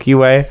to a funky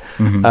way.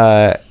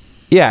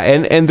 Yeah,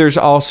 and there's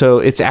also,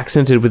 it's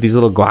accented with these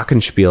little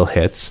glockenspiel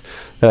hits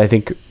that I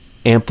think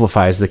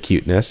amplifies the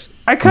cuteness.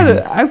 I'm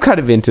kind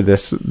of into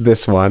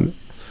this one.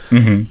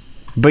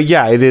 But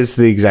yeah, it is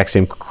the exact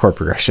same chord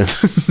progression.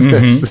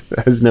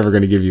 I was never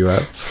going to give you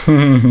up.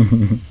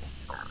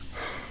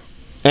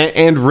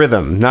 And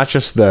rhythm, not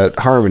just the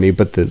harmony,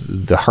 but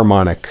the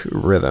harmonic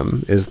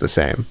rhythm is the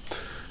same.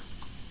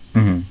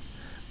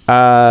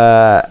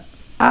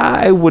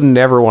 I would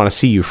never want to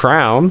see you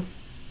frown.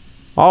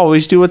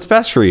 Always do what's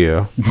best for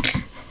you.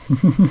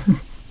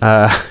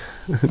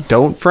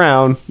 Don't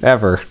frown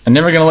ever. I'm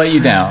never gonna let you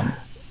down.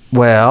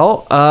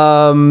 Well,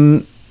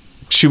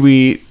 should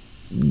we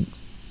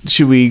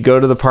go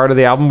to the part of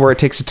the album where it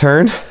takes a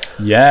turn?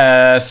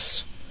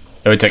 Yes.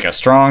 It would take a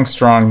strong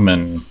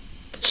man.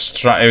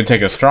 It would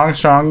take a strong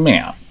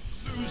man.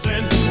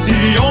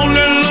 The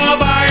only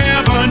love I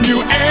ever knew.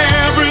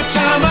 Every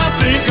time I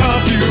think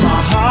of you,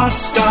 my heart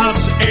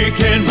starts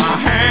aching, my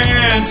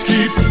hands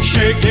keep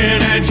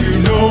shaking, and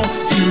you know,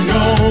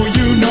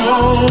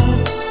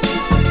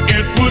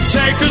 it would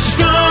take a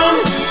strong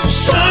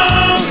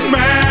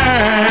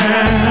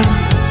man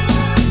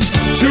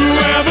to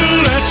ever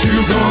let you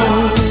go.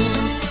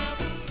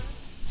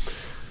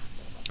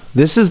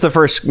 This is the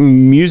first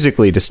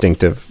musically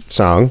distinctive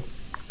song.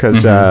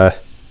 Because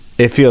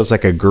it feels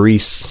like a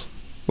Grease,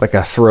 like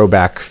a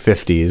throwback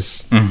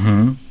 50s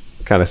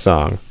kind of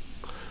song.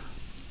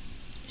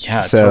 Yeah,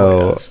 it so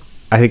totally is.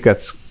 I think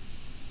that's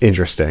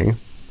interesting.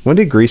 When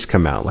did Grease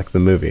come out, like the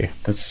movie?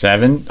 I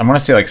want to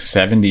say like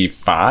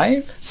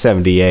 75?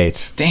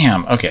 78.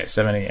 Damn, okay,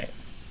 78.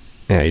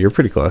 Yeah, you're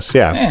pretty close,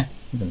 yeah.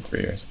 It's been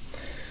 3 years.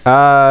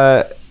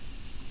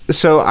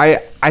 So I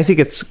think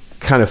it's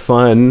kind of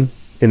fun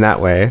in that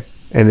way.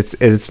 And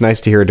it's nice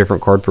to hear a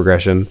different chord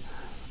progression.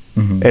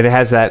 And it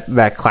has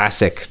that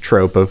classic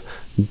trope of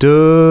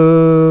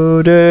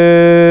do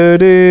do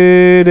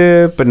do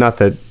do, but not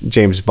the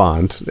James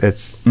Bond.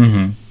 It's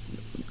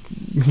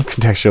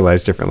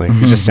contextualized differently.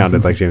 It just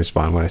sounded like James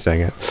Bond when I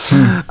sang it.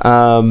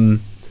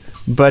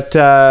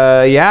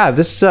 Yeah,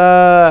 this is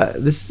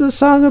a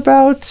song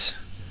about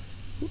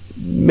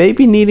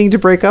maybe needing to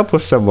break up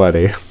with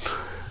somebody.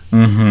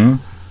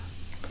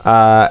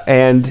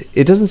 And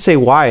it doesn't say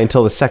why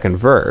until the second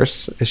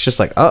verse. It's just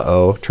like,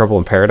 trouble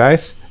in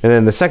paradise. And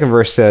then the second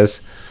verse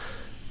says,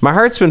 my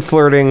heart's been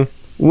flirting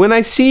when I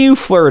see you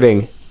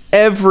flirting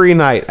every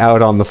night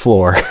out on the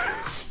floor.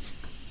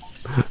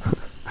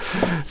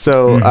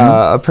 So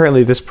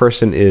apparently this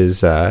person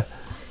is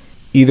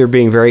either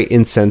being very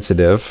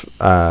insensitive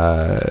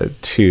to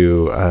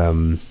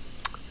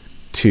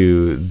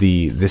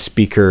the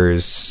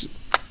speaker's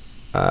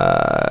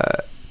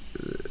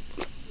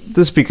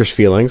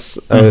feelings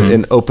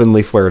and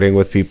openly flirting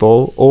with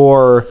people,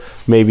 or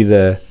maybe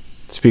the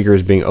speaker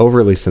is being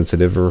overly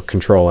sensitive or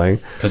controlling,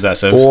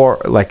 possessive, or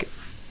like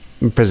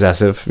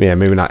possessive. Yeah,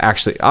 maybe not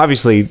actually.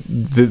 Obviously,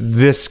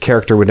 this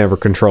character would never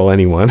control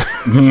anyone.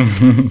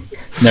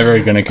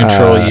 Never gonna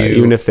control you,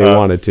 even if they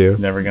wanted to.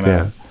 Never gonna.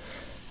 Yeah.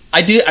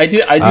 I do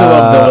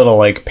love the little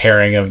like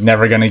pairing of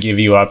never gonna give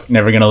you up,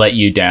 never gonna let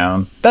you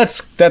down.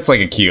 That's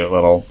like a cute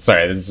little.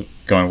 Sorry, this is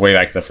going way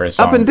back to the first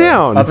song. Up and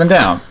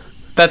down.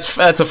 That's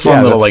a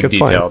fun little like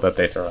detail point that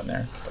they throw in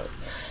there. But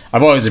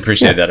I've always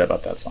appreciated that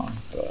about that song.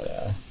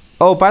 But,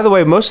 oh, by the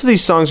way, most of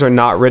these songs are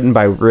not written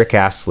by Rick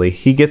Astley.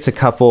 He gets a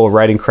couple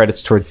writing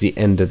credits towards the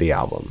end of the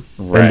album,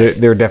 right.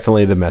 And they're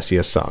definitely the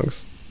messiest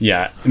songs.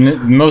 Yeah,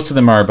 most of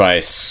them are by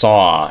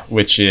Saw,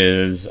 which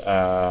is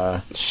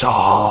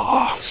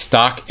Saw,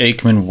 Stock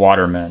Aitken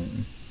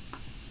Waterman,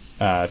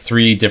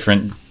 3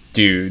 different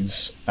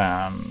dudes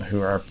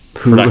who are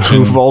who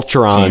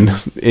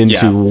Voltron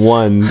into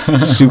one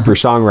super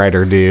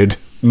songwriter dude.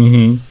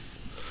 During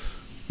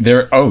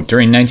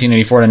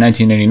 1984 to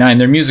 1989,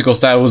 their musical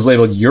style was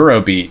labeled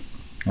Eurobeat.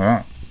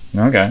 Oh,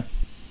 okay.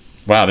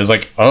 Wow, there's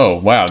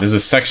a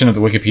section of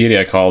the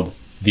Wikipedia called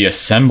the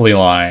Assembly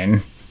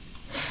Line.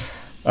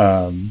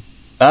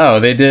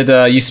 They did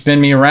You Spin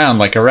Me Around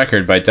Like a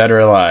Record by Dead or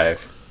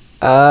Alive.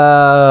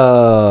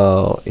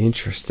 Oh,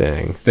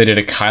 interesting. They did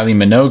a Kylie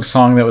Minogue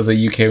song that was a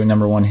UK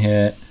 #1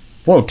 hit.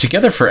 Whoa,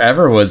 Together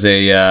Forever was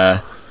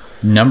a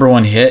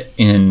 #1 hit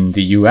in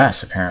the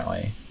US,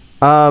 apparently.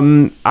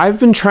 I've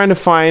been trying to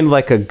find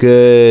like a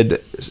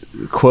good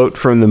quote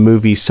from the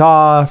movie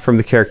Saw, from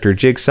the character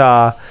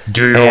Jigsaw.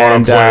 Do you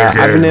want to play a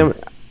game?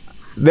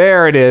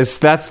 There it is.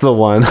 That's the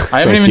one.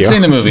 I haven't even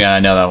seen the movie, and I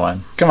know that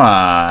one. Come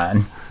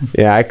on.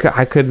 Yeah, I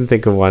couldn't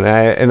think of one.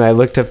 I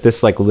looked up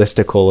this like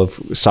listicle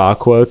of Saw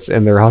quotes,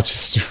 and they're all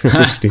just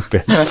really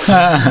stupid. They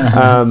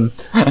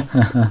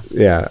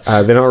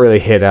don't really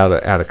hit out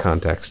of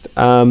context.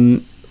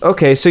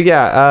 Okay, so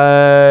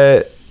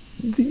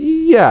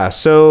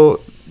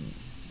so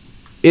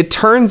it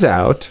turns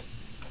out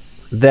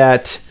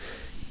that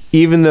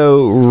even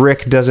though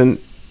Rick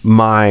doesn't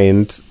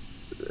mind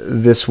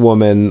this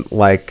woman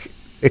like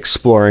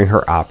exploring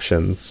her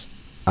options,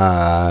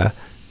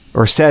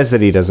 or says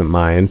that he doesn't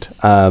mind,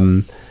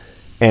 and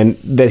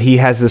that he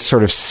has this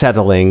sort of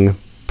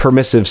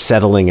permissive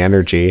settling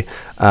energy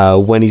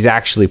when he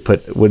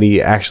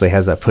actually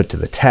has that put to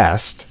the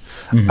test.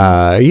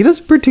 Mm-hmm. He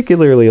doesn't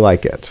particularly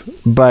like it,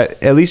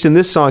 but at least in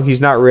this song,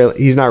 he's not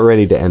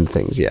ready to end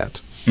things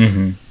yet,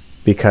 mm-hmm.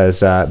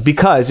 because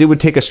it would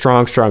take a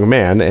strong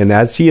man, and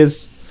as he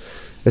is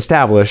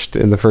established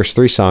in the first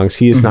 3 songs,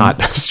 he is mm-hmm.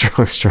 not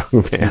a strong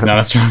man. He's not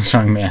a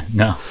strong man.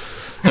 No.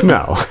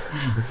 No.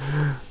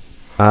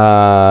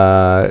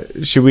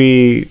 Should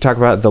we talk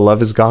about The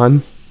Love Is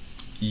Gone?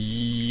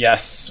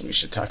 Yes, we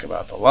should talk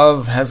about The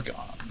Love Has Gone.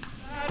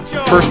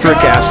 First Rick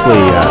Astley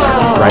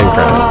writing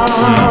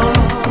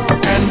credit.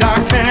 And I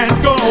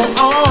can't go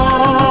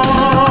on.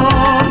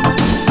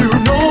 You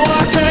know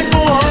I can't go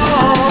on.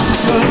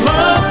 The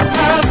love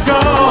has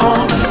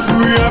gone.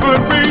 Will we ever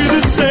be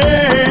the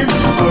same?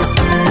 The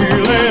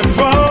feeling's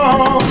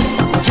wrong.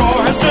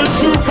 Joy has turned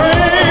to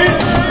pain.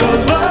 The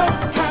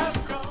love has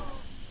gone.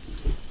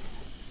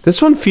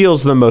 This one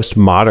feels the most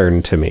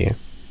modern to me.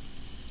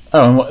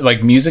 Oh,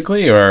 like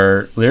musically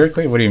or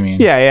lyrically? What do you mean?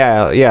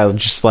 Yeah.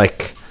 Just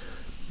like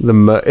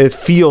it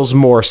feels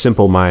more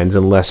Simple Minds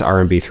and less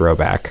R&B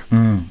throwback.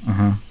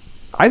 Mm-hmm.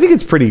 I think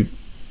it's pretty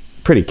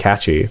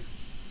catchy.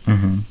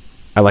 Mm-hmm.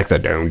 I like the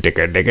don't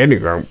digga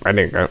digga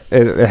digga.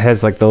 It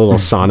has like the little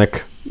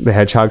Sonic the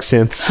Hedgehog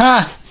synths.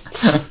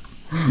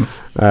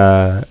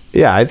 I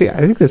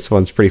think this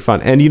one's pretty fun.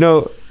 And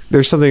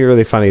there's something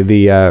really funny.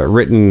 The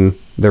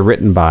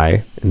written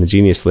by in the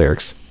Genius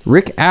lyrics,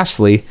 Rick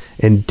Astley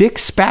and Dick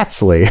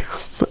Spatsley.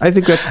 I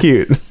think that's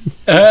cute.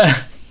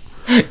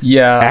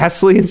 Yeah.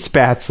 Astley and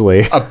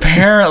Spatsley.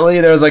 Apparently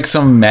there was like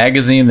some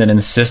magazine that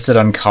insisted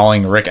on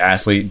calling Rick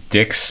Astley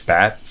Dick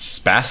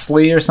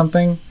Spatsley or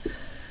something.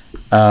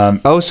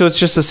 So it's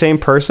just the same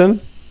person?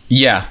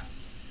 Yeah.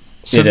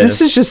 So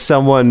this is just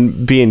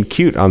someone being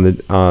cute on the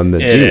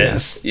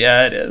Genius.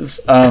 Yeah, it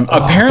is.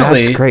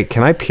 Apparently that's great.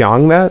 Can I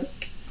pyong that?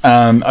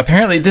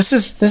 Apparently this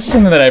is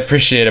something that I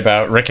appreciate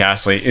about Rick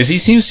Astley is he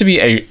seems to be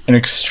an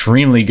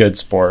extremely good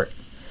sport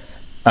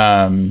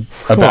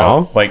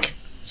about like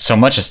so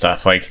much of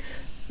stuff. Like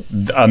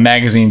a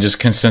magazine just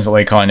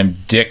consistently calling him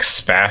Dick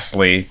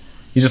Spastley.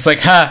 He's just like,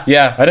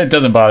 it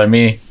doesn't bother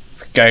me.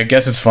 I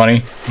guess it's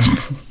funny.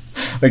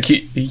 Like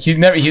he's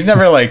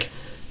never like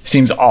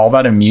seems all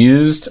that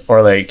amused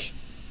or like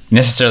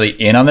necessarily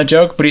in on the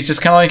joke, but he's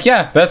just kind of like,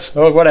 that's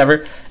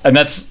whatever. And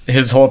that's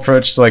his whole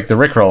approach to like the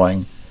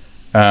Rickrolling.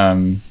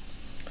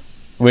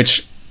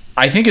 Which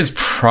I think is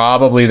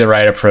probably the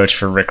right approach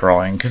for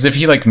Rickrolling, because if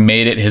he like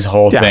made it his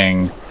whole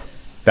thing,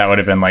 that would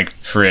have been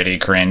like pretty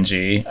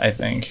cringy, I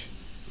think.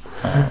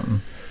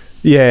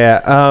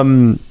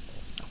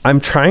 I'm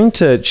trying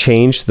to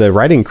change the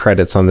writing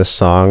credits on this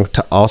song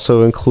to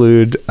also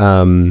include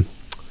the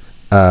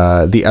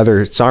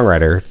other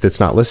songwriter that's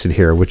not listed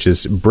here, which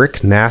is Brick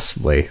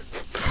Nastley.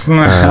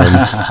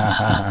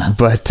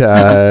 But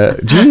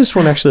Genius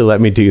won't actually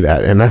let me do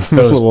that, and I'm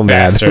Those a little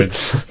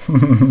bastards.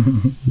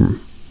 Mad.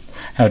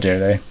 How dare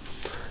they?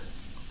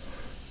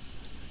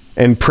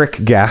 And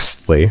Prick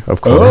Ghastly,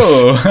 of course.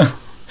 Oh,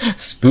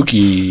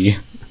 spooky.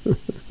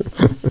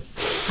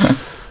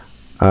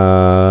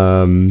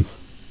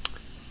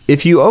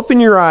 If you open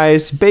your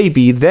eyes,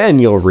 baby, then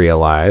you'll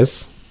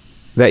realize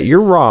that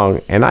you're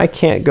wrong and I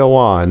can't go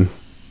on.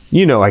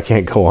 I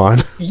can't go on.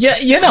 Yeah,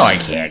 I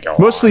can't go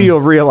on. Mostly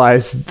you'll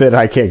realize that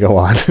I can't go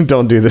on.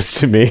 Don't do this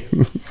to me.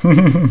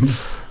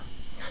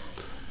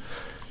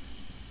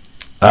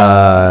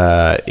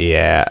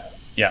 Yeah.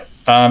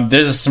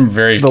 There's some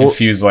very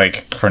confused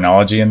like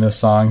chronology in this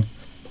song.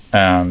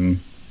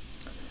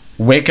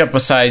 Wake up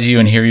beside you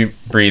and hear you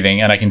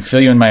breathing, and I can feel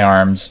you in my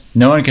arms.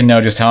 No one can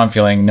know just how I'm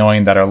feeling,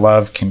 knowing that our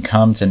love can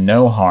come to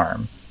no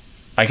harm.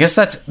 I guess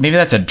that's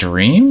a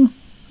dream?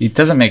 It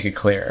doesn't make it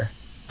clear.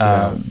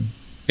 Yeah,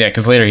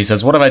 because later he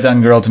says, "What have I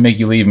done, girl, to make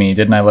you leave me?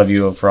 Didn't I love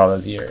you for all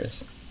those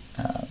years?"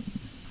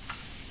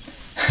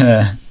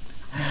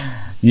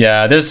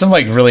 Yeah, there's some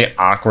like really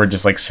awkward,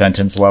 just like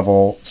sentence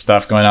level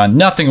stuff going on.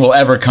 Nothing will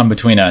ever come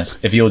between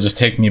us if you'll just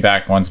take me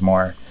back once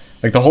more.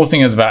 Like the whole thing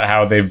is about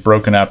how they've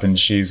broken up and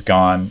she's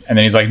gone, and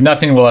then he's like,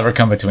 "Nothing will ever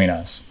come between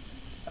us."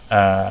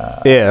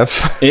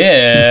 If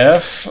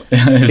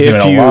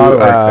you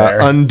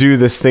undo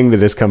this thing that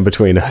has come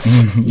between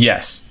us.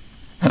 Yes.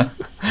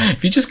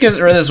 If you just get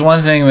rid of this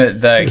one thing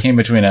that came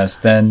between us,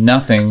 then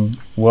nothing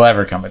will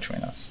ever come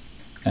between us.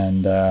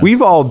 And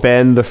we've all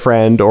been the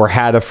friend or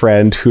had a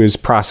friend who has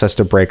processed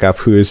a breakup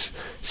who has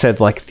said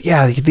like,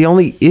 yeah, the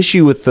only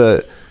issue with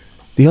our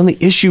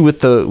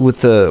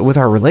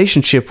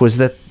relationship was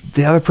that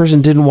the other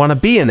person didn't want to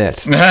be in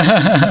it.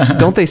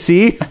 Don't they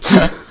see?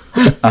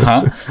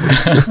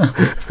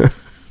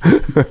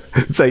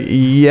 It's like,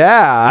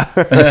 yeah,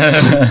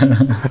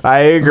 I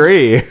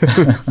agree.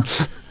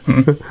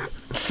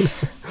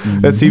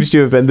 That seems to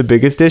have been the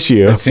biggest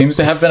issue. It seems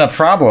to have been a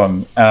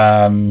problem.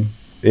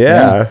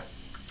 Yeah.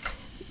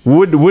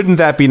 Wouldn't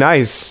that be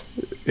nice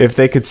if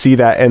they could see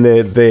that and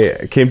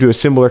they came to a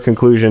similar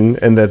conclusion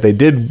and that they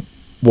did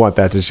want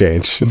that to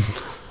change?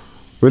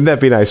 Wouldn't that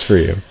be nice for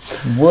you?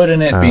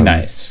 Wouldn't it be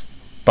nice?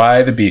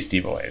 By the Beastie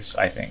Boys,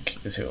 I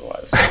think, is who it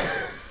was.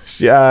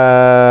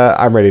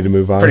 I'm ready to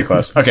move on. Pretty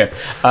close. Okay.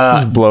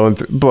 Just blowing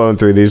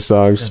through these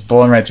songs.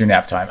 Blowing right through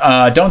nap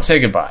time. Don't Say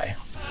Goodbye.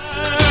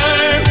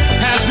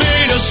 Has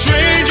made us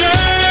strangers.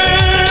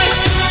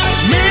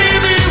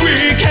 Maybe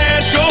we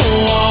can't go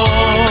on.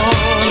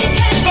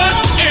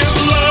 But if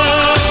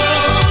love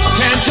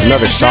can take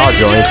Another a Saw change,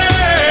 joint.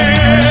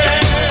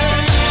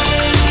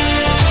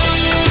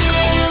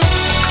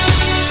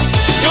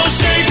 Don't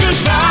say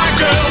goodbye,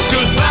 girl.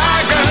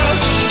 Goodbye, girl.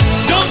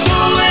 Don't go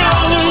it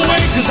all the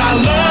way, 'cause I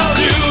love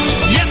you.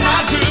 Yes, I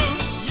do.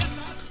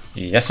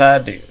 Yes, I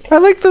do. I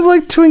like the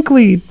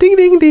twinkly ding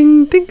ding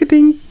ding ding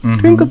ding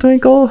twinkle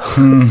twinkle.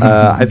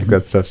 I think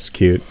that stuff's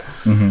cute.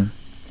 You know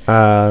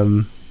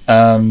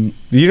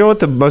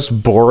what the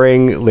most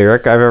boring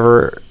lyric I've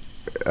ever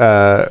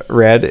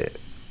read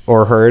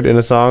or heard in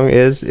a song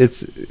is?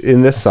 It's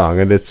in this song,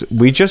 and it's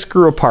 "We just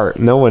grew apart.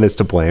 No one is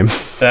to blame."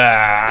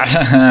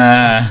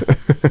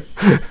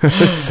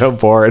 It's so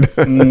bored.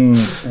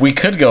 We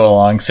could go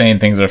along saying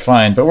things are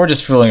fine, but we're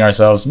just fooling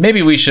ourselves.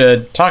 Maybe we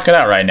should talk it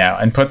out right now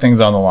and put things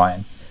on the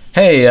line.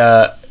 Hey,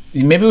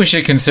 maybe we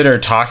should consider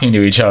talking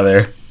to each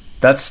other.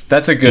 That's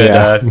a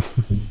good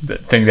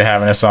thing to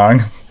have in a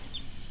song.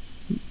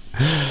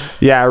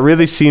 Yeah, it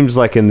really seems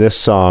like in this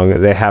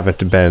song they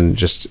haven't been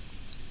just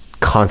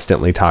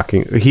constantly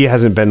talking. He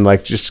hasn't been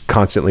like just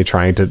constantly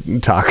trying to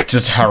talk,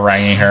 Just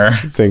haranguing her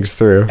things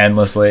through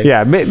endlessly.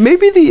 Yeah,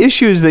 maybe the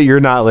issue is that you're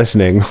not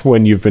listening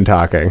when you've been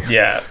talking.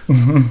 Yeah.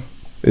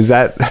 Is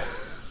that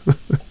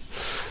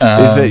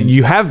is that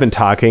you have been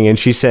talking and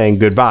she's saying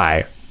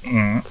goodbye?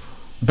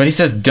 But he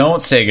says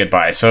don't say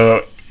goodbye,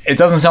 so it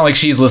doesn't sound like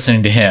she's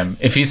listening to him.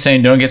 If he's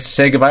saying don't get to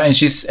say goodbye and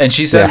she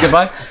says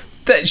goodbye,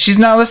 she's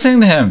not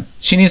listening to him.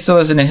 She needs to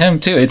listen to him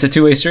too. It's a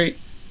two-way street.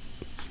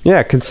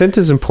 Yeah, consent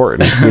is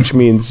important, which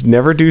means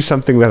never do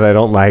something that I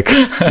don't like.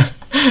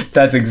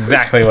 That's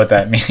exactly what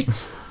that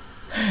means.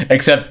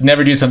 Except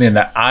never do something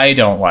that I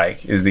don't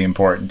like is the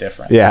important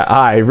difference.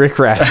 Yeah, Rick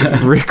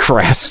Rastley. Rick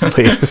Hi,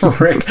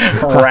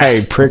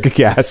 Prick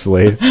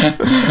Gasly.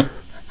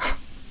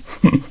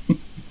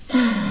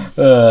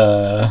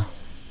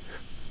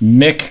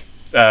 Mick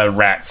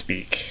Rat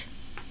Speak.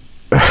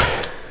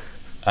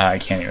 I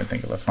can't even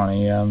think of a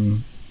funny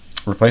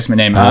replacement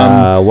name.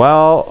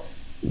 Well,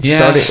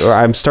 yeah.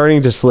 I'm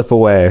starting to slip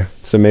away,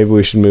 so maybe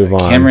we should move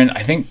on. Cameron,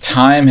 I think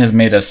time has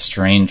made us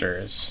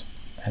strangers.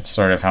 That's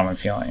sort of how I'm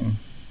feeling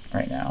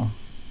right now.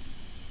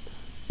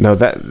 No,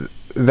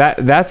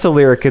 that's a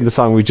lyric in the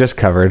song we just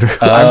covered.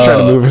 I'm trying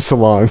to move us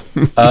along.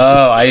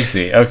 Oh, I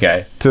see.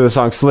 Okay. To the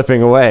song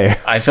Slipping Away.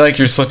 I feel like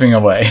you're slipping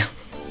away.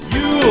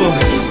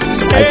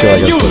 I feel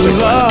like I'm slipping away.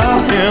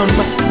 Love him.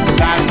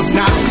 That's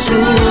not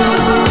true.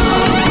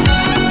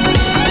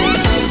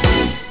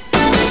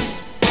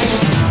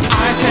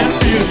 I can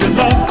feel your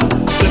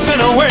love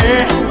slipping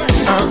away.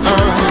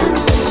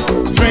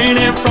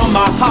 Draining from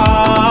my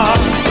heart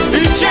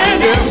each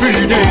and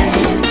every day.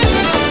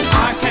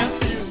 I can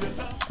feel your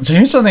love. So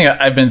here's something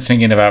I've been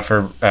thinking about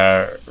for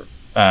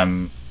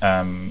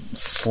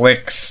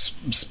Slicks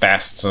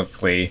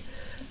spastically.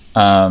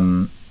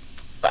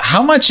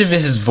 How much of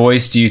his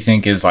voice do you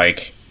think is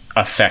like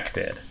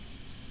affected?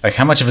 Like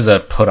how much of it is a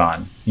put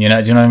on? Do you know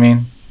what I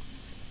mean?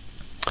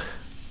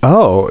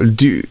 Oh,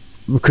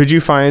 could you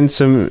find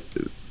some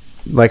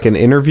like an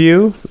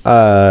interview?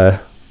 I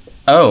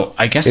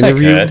guess I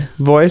could.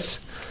 Voice.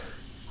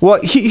 Well,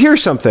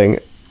 here's something.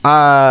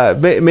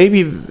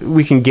 Maybe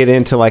we can get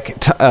into like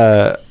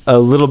a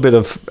little bit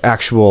of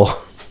actual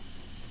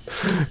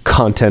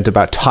content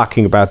about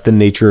talking about the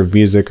nature of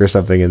music or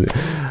something in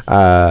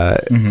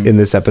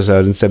this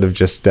episode instead of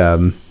just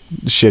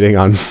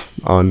shitting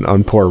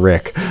on poor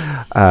Rick,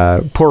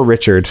 poor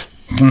Richard.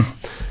 He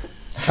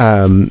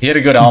had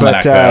a good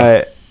almanac,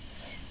 though.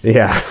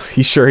 Yeah,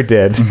 he sure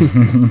did.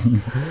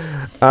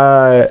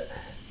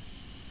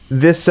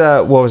 This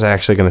what was I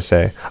actually going to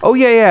say? Oh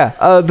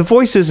yeah. The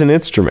voice is an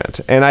instrument,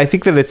 and I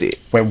think that it's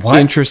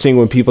interesting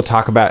when people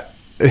talk about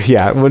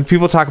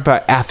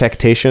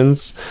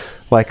affectations.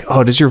 Like,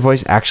 oh, does your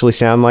voice actually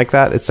sound like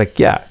that? It's like,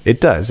 yeah, it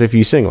does if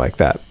you sing like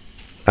that.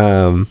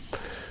 I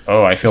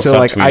feel so.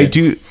 Like, I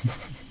do.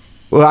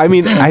 Well, I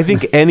mean, I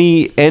think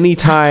any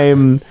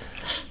time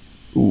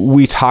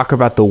we talk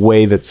about the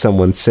way that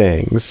someone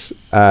sings,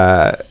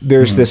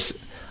 there's this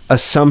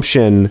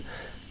assumption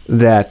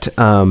that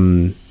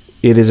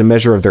it is a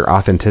measure of their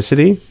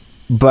authenticity,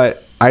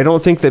 but I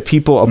don't think that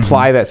people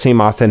apply that same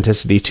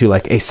authenticity to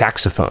like a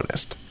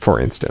saxophonist, for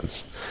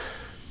instance.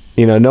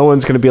 You know, no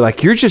one's going to be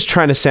like, you're just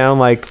trying to sound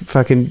like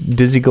fucking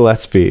Dizzy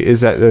Gillespie.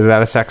 Is that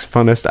a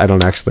saxophonist? I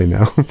don't actually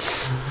know.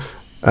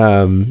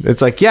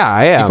 It's like, yeah,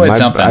 I am. He played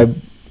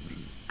something.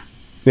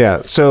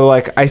 Yeah. So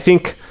like, I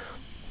think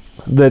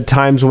the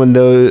times when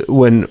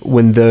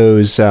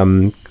those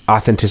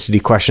authenticity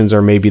questions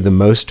are maybe the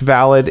most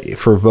valid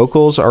for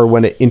vocals are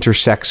when it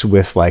intersects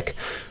with like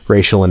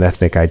racial and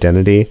ethnic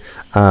identity.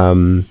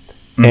 And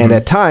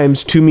at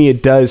times, to me,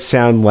 it does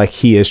sound like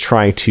he is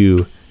trying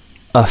to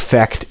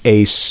affect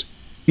he's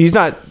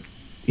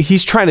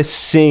trying to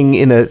sing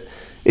in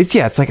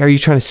it's like, are you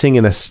trying to sing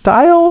in a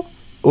style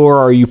or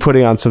are you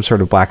putting on some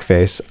sort of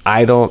blackface?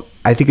 I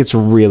think it's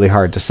really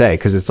hard to say,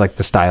 because it's like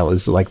the style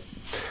is like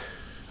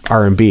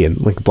R&B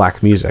and like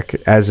black music,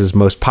 as is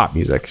most pop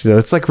music. So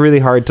it's like really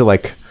hard to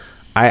like,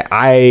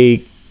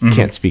 I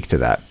can't speak to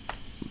that.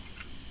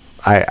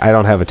 I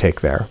don't have a take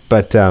there,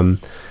 but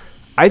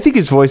I think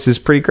his voice is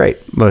pretty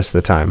great most of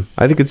the time.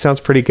 I think it sounds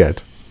pretty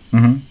good.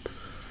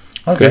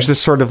 Okay. There's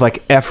this sort of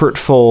like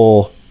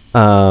effortful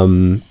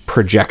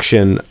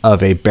projection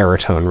of a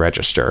baritone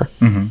register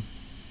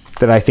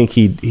that I think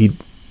he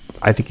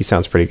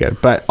sounds pretty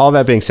good. But all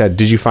that being said,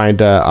 did you find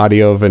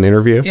audio of an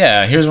interview?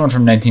 Yeah, here's one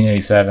from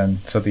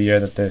 1987. So the year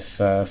that this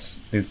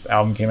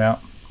album came out.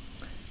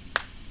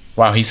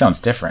 Wow, he sounds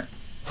different.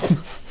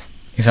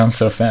 He sounds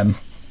so femme.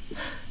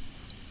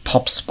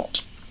 Pop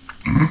spot.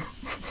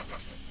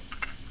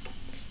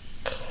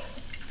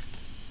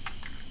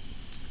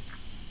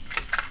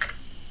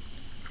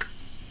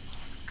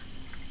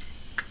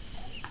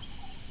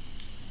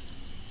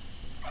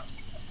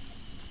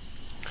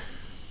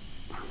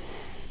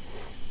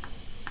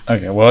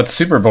 Okay, well, it's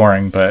super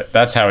boring, but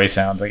that's how he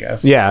sounds, I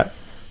guess. Yeah.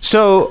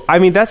 So, I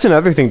mean, that's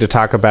another thing to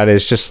talk about,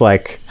 is just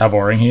like how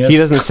boring he is. He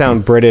doesn't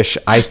sound British,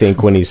 I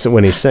think, when he's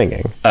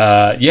singing.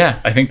 Yeah,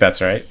 I think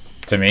that's right.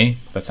 To me,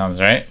 that sounds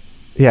right.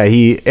 Yeah,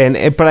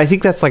 but I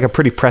think that's like a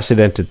pretty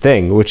precedented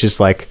thing, which is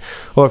like,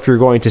 well, if you're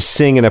going to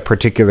sing in a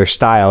particular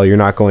style, you're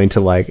not going to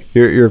like,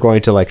 you're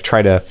going to like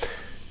try to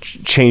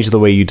change the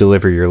way you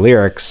deliver your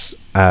lyrics,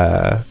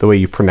 the way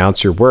you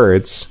pronounce your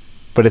words.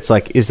 But it's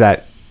like, is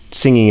that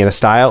singing in a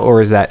style,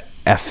 or is that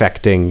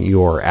affecting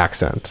your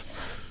accent?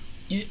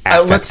 Your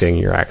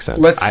accent.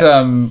 Let's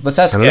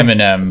ask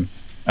Eminem,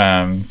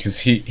 because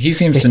he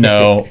seems to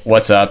know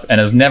what's up and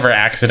has never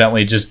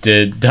accidentally just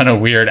done a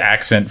weird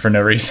accent for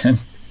no reason.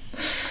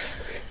 See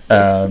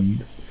our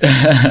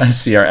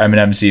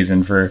Eminem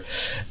season for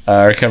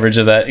our coverage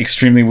of that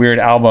extremely weird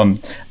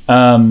album.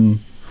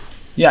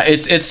 Yeah,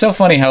 it's so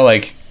funny how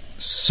like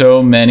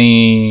so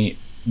many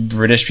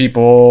British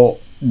people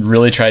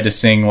really tried to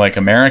sing like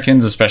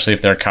Americans, especially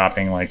if they're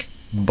copying like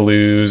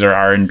blues or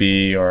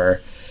R&B or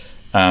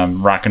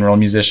rock and roll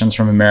musicians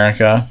from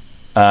America.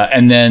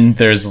 And then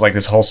there's like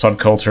this whole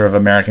subculture of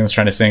Americans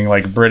trying to sing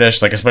like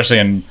British, like especially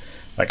in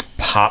like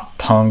pop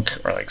punk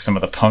or like some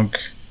of the punk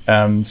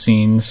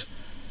scenes.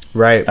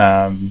 Right.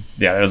 Yeah,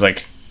 there was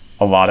like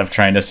a lot of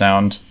trying to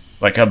sound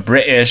like a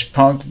British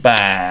punk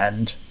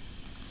band.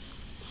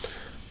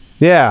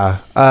 Yeah.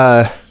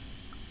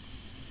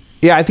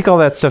 Yeah, I think all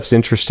that stuff's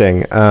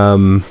interesting.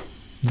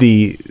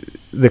 The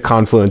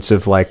confluence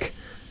of like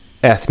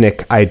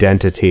ethnic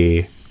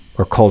identity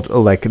or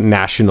like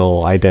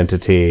national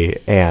identity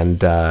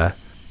and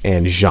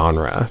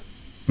genre.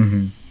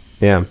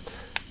 Yeah,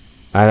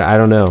 I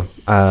don't know.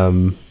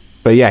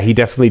 But yeah, he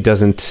definitely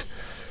doesn't.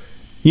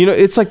 You know,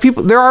 it's like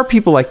there are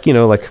people like, you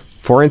know, like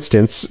for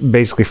instance,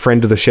 basically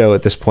friend of the show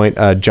at this point,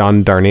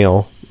 John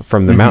Darnielle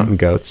from the Mountain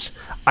Goats.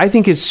 I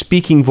think his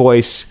speaking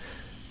voice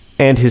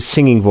and his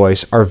singing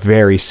voice are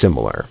very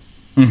similar.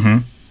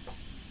 And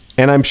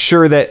I'm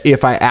sure that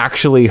if I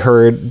actually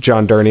heard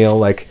John Darnielle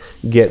like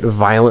get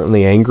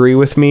violently angry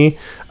with me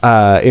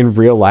in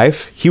real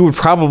life, he would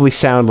probably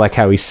sound like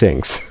how he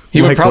sings.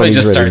 He would like probably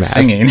just start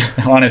singing,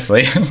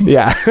 honestly.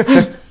 Yeah.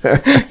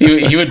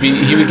 he would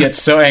get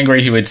so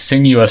angry he would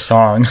sing you a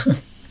song.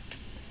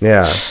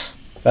 Yeah.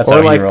 That's or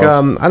how like he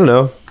rolls. I don't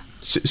know,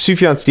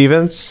 Sufjan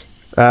Stevens.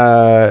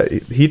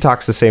 He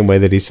talks the same way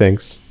that he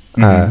sings.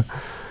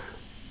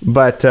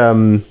 But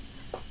I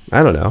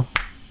don't know.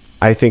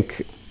 I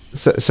think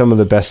some of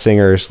the best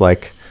singers,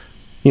 like,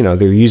 you know,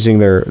 they're using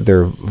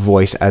their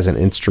voice as an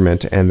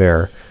instrument, and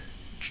they're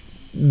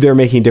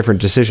making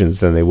different decisions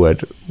than they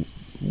would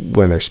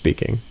when they're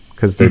speaking,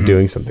 because they're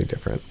doing something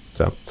different.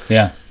 So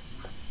yeah.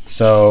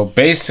 So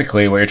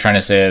basically, what you're trying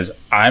to say is,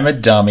 I'm a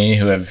dummy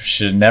who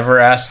should never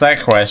ask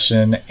that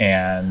question,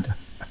 and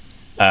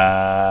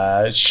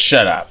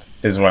shut up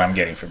is what I'm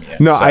getting from you.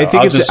 No, so I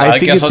think it's an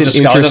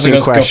interesting I'll just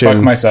go question.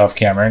 fuck myself,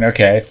 Cameron.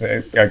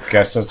 Okay, I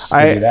guess I'll just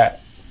do that.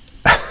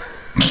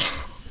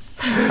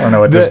 I don't know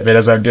what this bit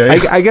is I'm doing.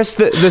 I guess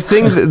the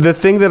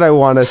thing that I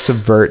want to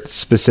subvert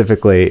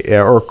specifically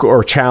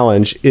or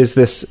challenge is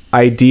this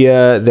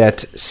idea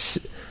that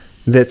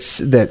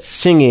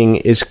singing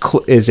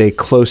is a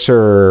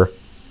closer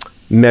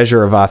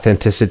measure of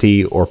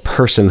authenticity or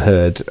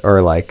personhood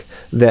or like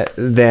that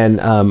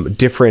than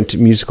different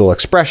musical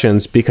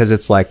expressions, because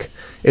it's like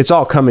it's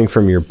all coming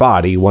from your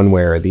body one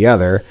way or the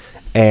other.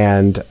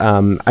 And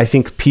I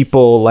think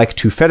people like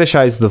to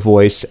fetishize the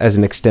voice as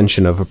an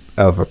extension of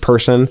a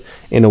person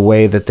in a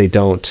way that they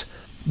don't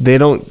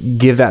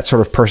give that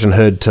sort of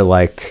personhood to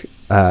like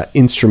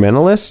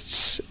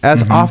instrumentalists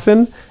as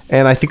often.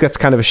 And I think that's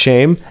kind of a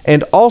shame.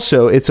 And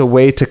also it's a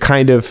way to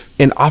kind of,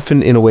 and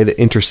often in a way that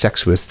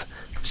intersects with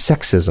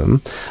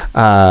sexism.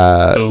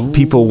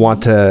 People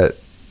want to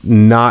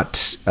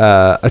not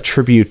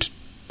attribute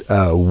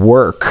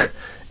work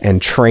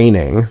and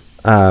training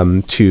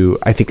to,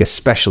 I think,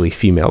 especially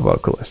female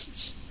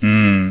vocalists.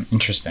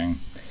 Interesting.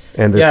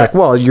 And it's like,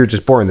 well, you're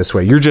just born this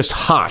way. You're just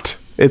hot.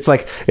 It's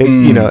like,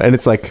 you know, and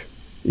it's like,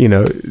 you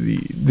know,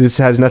 this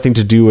has nothing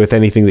to do with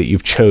anything that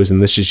you've chosen.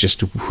 This is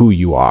just who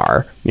you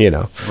are, you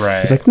know?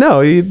 Right. It's like,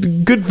 no,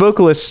 good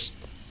vocalists,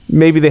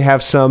 maybe they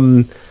have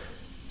some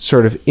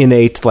sort of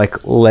innate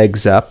like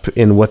legs up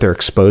in what they're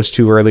exposed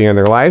to earlier in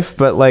their life,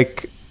 but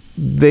like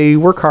they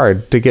work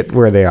hard to get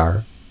where they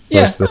are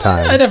most of the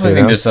time. I definitely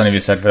think there's something to be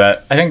said for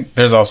that. I think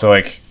there's also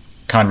like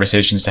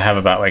conversations to have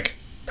about like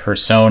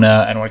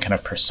persona and what kind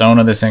of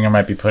persona the singer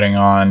might be putting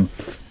on,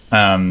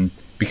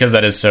 because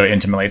that is so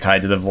intimately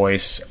tied to the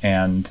voice.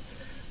 And,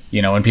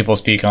 you know, when people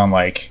speak on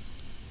like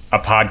a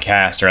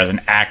podcast or as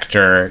an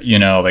actor, you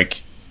know,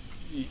 like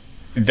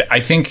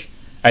I think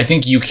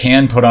you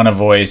can put on a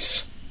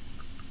voice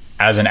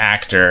as an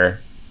actor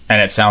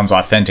and it sounds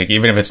authentic,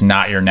 even if it's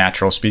not your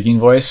natural speaking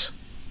voice.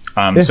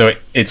 So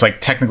it's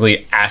like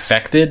technically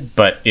affected,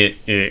 but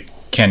it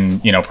can,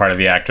 you know, part of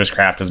the actor's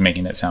craft is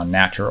making it sound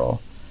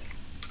natural.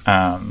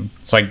 So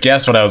I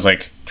guess what I was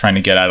like trying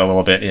to get at a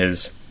little bit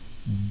is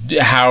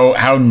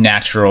how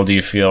natural do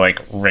you feel like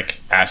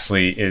Rick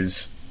Astley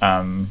is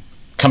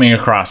coming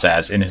across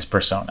as in his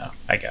persona,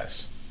 I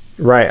guess.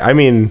 Right. I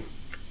mean,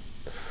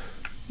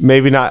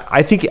 maybe not.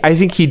 I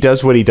think he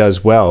does what he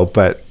does well,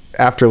 but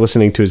after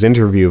listening to his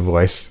interview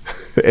voice,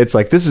 it's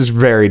like, this is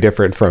very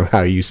different from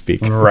how you speak.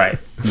 Right.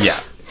 Yeah.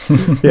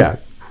 Yeah.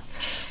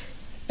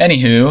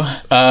 Anywho,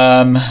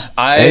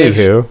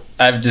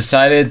 I've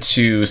decided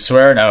to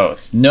swear an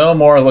oath. No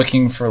more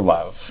looking for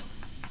love.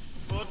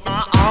 Put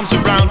my arms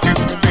around you,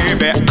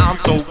 baby, I'm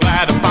so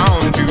glad I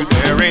found you.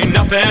 There ain't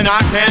nothing I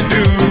can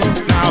do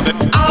now that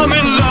I'm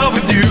in love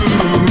with you.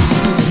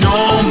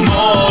 No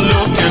more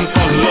looking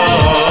for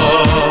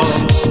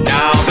love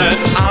now that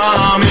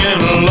I'm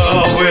in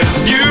love with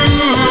you.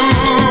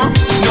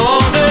 No,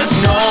 there's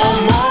no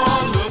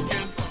more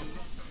looking for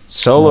love.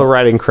 Solo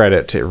writing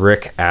credit to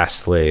Rick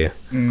Astley.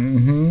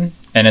 Mm-hmm.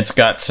 And it's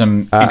got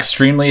some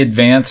extremely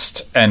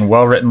advanced and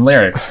well-written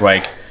lyrics,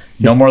 like,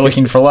 no more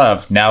looking for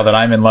love, now that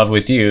I'm in love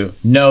with you.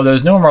 No,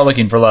 there's no more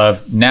looking for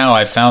love, now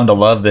I've found a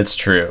love that's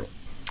true.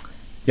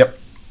 Yep.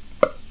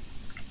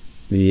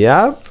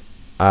 Yep.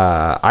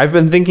 I've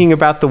been thinking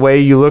about the way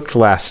you looked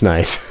last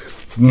night.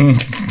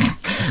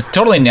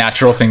 Totally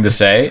natural thing to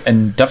say,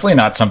 and definitely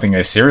not something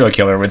a serial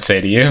killer would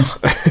say to you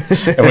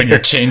when you're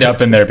chained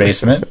up in their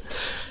basement.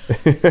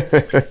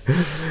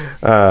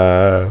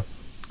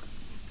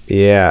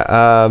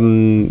 Yeah.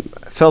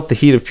 Felt the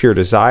heat of pure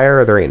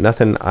desire. There ain't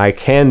nothing I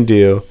can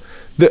do.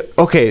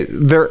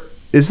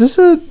 Is this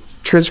a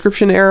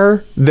transcription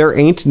error? There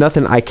ain't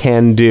nothing I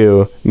can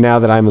do now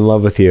that I'm in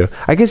love with you.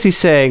 I guess he's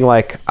saying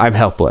like I'm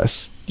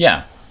helpless.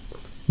 Yeah.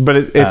 But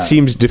it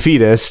seems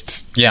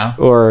defeatist. Yeah.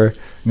 Or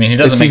I mean, he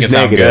doesn't make it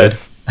sound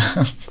negative.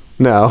 good.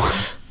 No.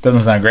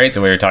 Doesn't sound great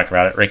the way you're talking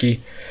about it,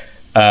 Ricky.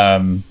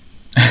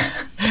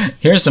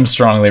 Here's some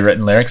strongly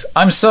written lyrics.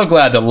 I'm so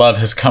glad that love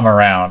has come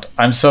around.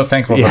 I'm so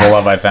thankful for the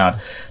love I found.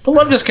 The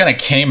love just kind of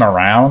came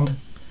around.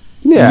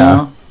 Yeah. You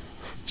know?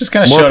 Just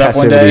kind of showed up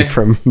one day.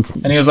 From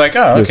and he was like,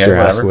 oh, okay, Mr.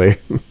 whatever. Astley.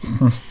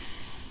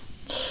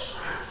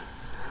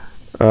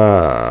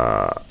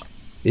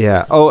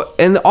 Yeah. Oh,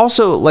 and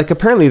also, like,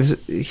 apparently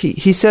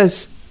he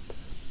says,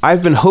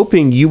 I've been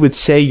hoping you would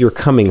say you're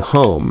coming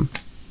home.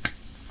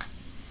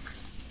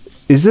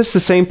 Is this the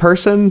same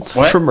person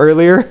from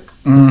earlier?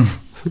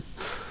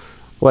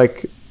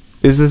 Like,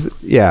 is this...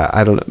 Yeah,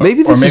 I don't know.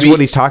 Maybe this is what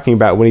he's talking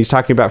about when he's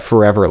talking about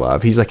forever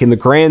love. He's like, in the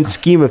grand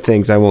scheme of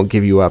things, I won't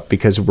give you up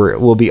because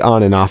we'll be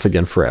on and off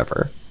again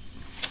forever.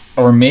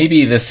 Or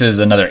maybe this is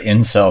another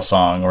incel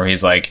song where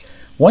he's like,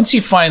 once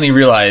you finally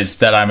realize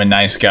that I'm a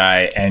nice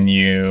guy and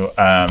you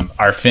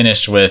are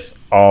finished with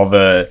all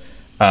the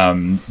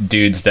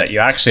dudes that you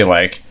actually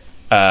like,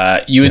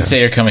 you would say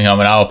you're coming home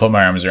and I'll put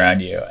my arms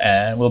around you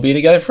and we'll be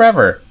together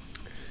forever.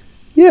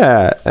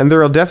 Yeah, and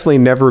there'll definitely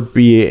never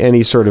be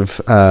any sort of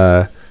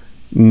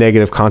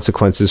negative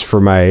consequences for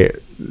my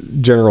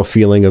general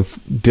feeling of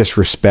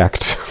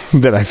disrespect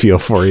that I feel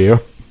for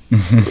you.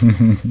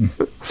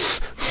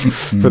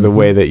 For the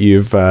way that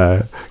you've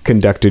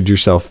conducted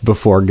yourself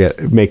before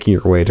making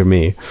your way to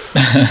me.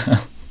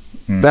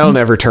 That'll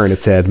never turn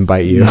its head and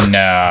bite you.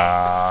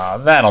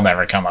 No, that'll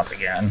never come up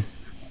again.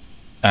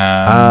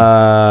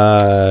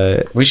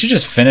 We should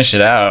just finish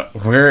it out.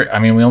 We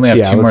only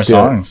have two more let's do it.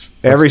 songs.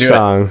 Every Let's do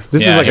song. it.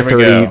 This Yeah, is like a here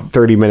we go.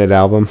 30-minute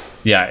album.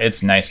 Yeah,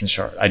 it's nice and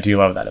short. I do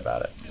love that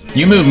about it.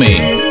 You Move Me.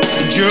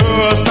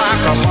 Just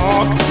like a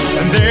hawk.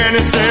 And then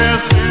it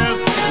says,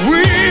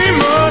 we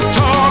must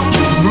talk.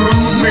 You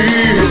move me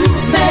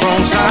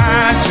from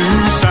side to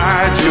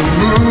side. You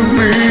move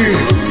me,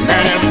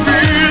 and it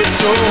feels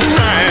so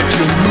right.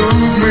 You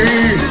move me.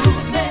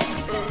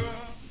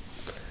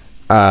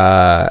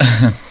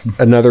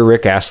 Another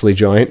Rick Astley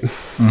joint,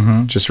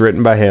 just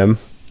written by him.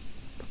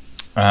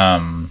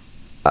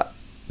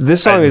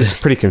 This song is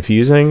pretty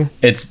confusing.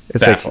 It's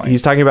baffling. like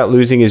he's talking about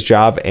losing his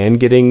job and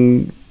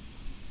getting.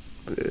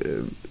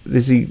 Did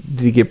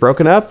he get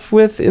broken up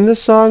with in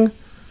this song?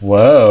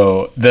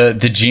 Whoa. The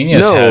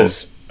Genius No.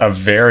 has a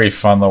very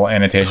fun little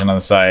annotation on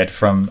the side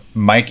from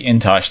Mike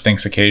Intosh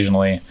Thinks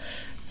Occasionally,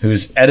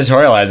 who's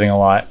editorializing a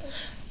lot,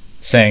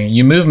 saying,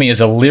 You Move Me is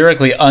a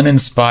lyrically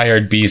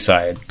uninspired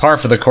B-side, par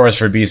for the course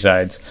for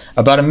B-sides,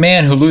 about a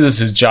man who loses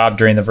his job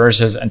during the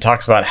verses and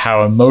talks about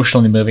how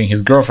emotionally moving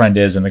his girlfriend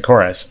is in the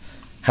chorus.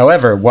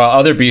 However, while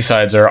other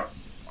B-sides are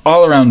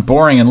all around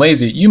boring and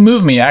lazy, You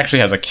Move Me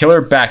actually has a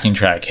killer backing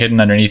track hidden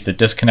underneath the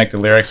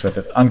disconnected lyrics with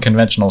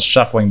unconventional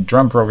shuffling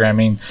drum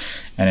programming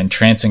and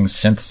entrancing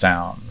synth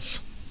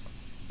sounds.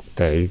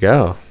 There you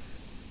go.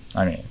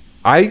 I mean,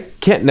 I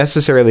can't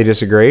necessarily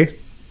disagree.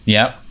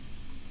 yeah.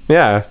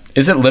 Yeah,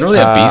 Is it literally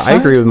a B-side? I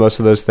agree with most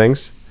of those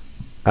things.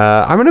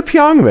 I'm gonna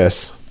pyong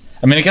this.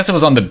 I mean, I guess it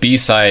was on the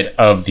B-side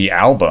of the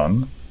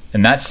album.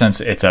 In that sense,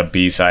 it's a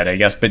B-side, I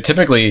guess. But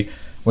typically,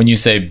 when you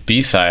say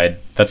B-side,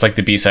 that's like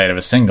the B-side of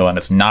a single, and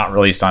it's not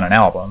released on an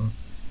album.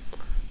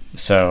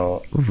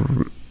 So,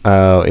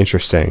 Oh,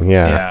 interesting.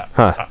 Yeah. yeah,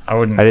 Huh. I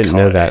wouldn't. I didn't call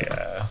know it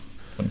that.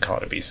 Wouldn't call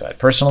it a B-side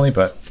personally,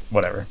 but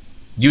whatever.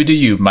 You do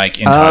you, Mike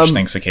Intosh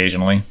Thinks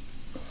Occasionally.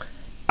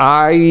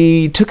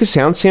 I took a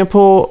sound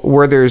sample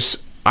where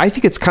I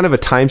think it's kind of a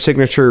time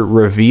signature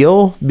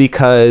reveal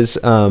because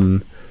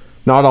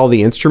not all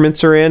the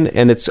instruments are in,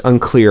 and it's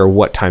unclear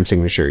what time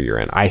signature you're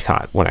in, I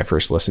thought, when I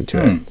first listened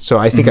to it. So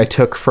I think I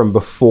took from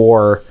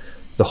before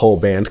the whole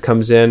band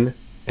comes in,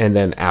 and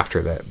then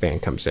after that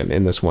band comes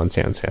in this one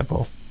sound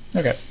sample.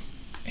 Okay,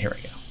 here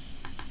we go.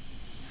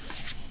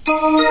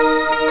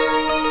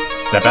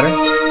 Is that better?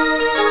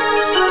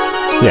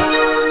 Yeah.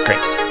 Great.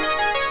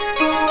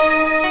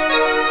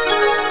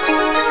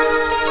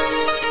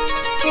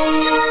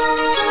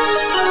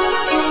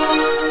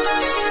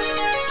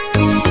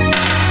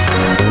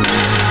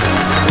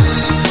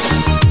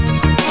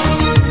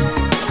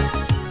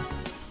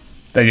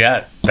 But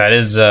yeah, that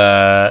is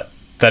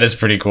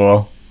pretty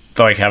cool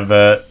to like have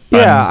the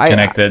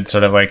connected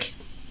sort of like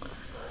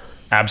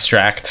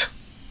abstract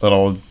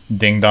little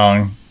ding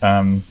dong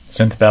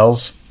synth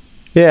bells.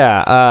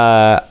 Yeah,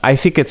 I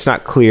think it's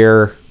not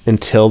clear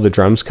until the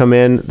drums come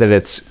in that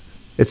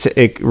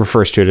it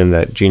refers to it in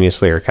the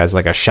Genius lyric as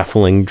like a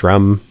shuffling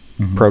drum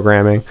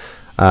programming.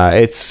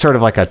 It's sort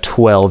of like a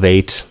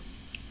 12/8,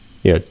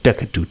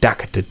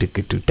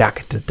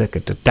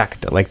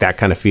 like that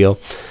kind of feel.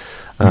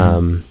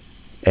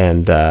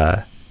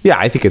 Yeah,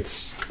 I think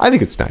it's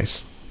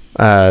nice.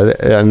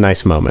 A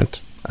nice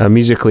moment, a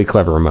musically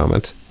clever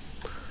moment.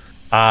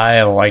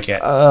 I like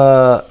it.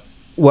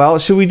 Well,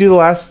 should we do the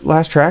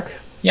last track?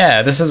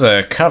 Yeah, this is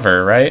a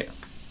cover, right?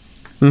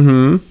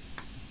 Mm-hmm.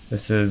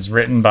 This is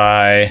written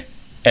by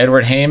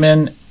Edward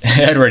Heyman,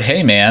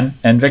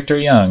 and Victor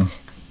Young.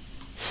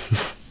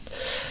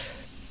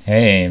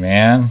 Hey,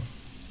 man.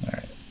 All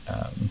right.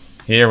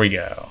 Here we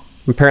go.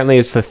 Apparently,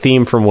 it's the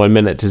theme from 1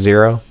 Minute to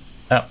Zero.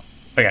 Oh,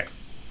 okay.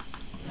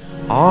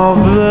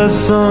 Of the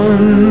sun,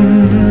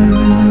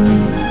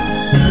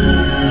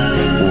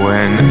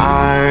 when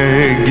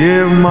I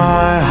give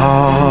my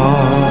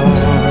heart,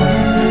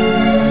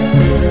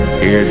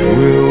 it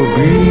will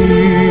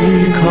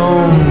be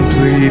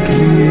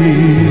completely,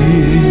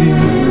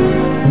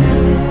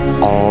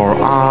 or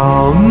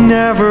I'll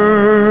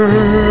never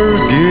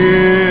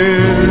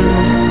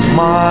give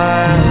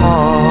my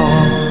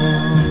heart.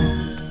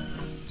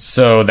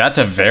 So that's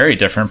a very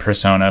different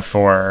persona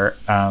for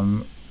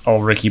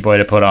old Ricky Boy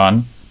to put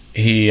on.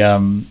 He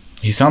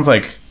sounds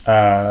like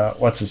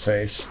what's his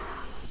face?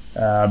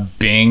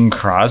 Bing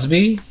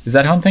Crosby? Is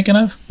that who I'm thinking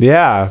of?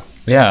 Yeah,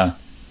 Yeah.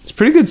 it's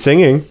pretty good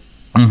singing.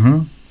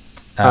 Mm-hmm.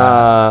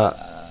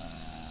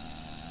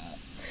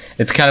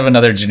 It's kind of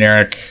another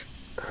generic.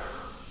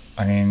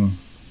 I mean,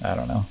 I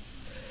don't know.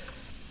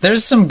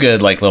 There's some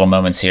good like little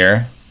moments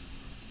here.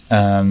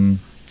 In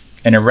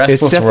a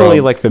restless It's definitely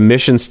world, like the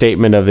mission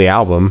statement of the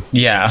album.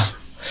 yeah.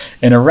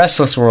 In a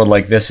restless world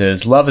like this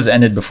is, love has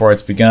ended before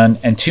it's begun,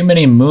 and too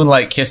many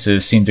moonlight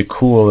kisses seem to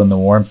cool in the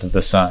warmth of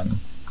the sun.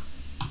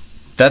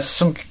 That's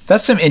some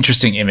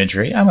interesting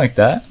imagery. I like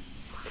that.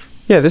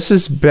 Yeah, this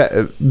is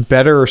better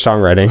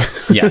songwriting.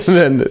 Yes.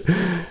 than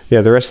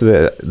the rest of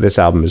this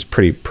album is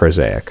pretty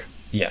prosaic.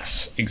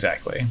 Yes,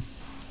 exactly.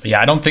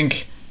 Yeah, I don't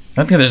think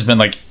there's been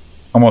like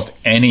almost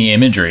any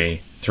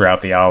imagery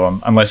throughout the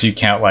album, unless you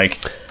count like,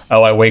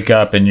 oh, I wake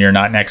up and you're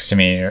not next to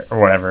me or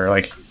whatever.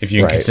 Like if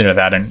you Right. consider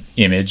that an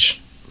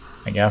image.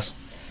 I guess.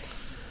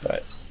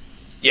 But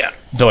yeah,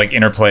 the like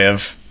interplay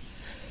of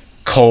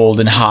cold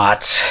and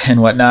hot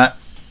and whatnot.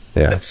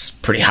 Yeah. That's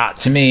pretty hot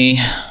to me.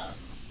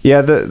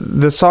 Yeah, the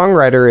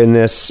songwriter in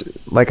this,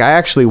 like, I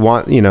actually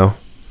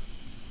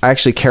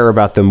care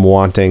about them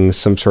wanting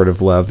some sort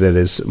of love that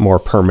is more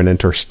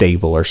permanent or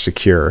stable or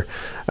secure.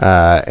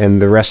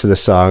 And the rest of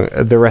this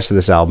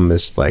album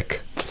is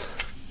like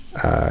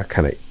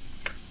kind of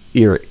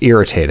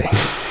irritating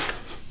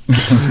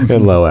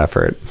and low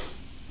effort.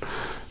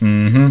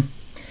 Mm-hmm.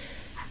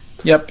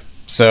 Yep.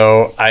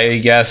 So I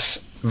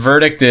guess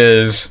verdict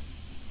is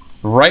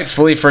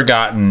rightfully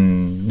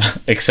forgotten,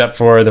 except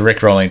for the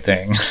Rickrolling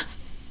thing.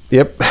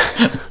 Yep.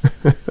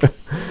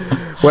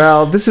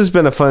 Well, this has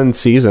been a fun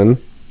season.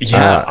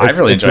 Yeah, I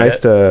really enjoyed it.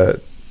 It's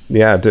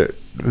nice to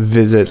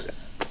visit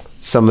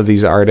some of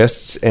these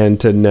artists and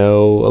to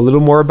know a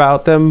little more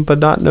about them, but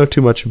not know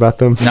too much about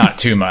them. Not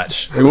too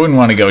much. We wouldn't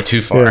want to go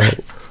too far. Yeah.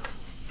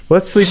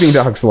 Let sleeping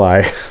dogs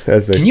lie,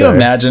 as they say. Can you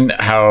imagine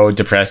how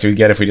depressed we'd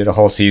get if we did a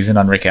whole season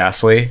on Rick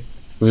Astley?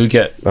 We would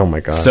get oh my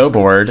god so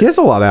bored. He has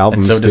a lot of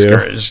albums. And so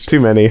discouraged. Too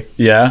many.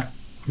 Yeah.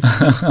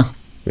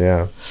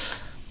 Yeah.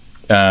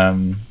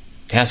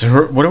 Yeah.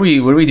 So what are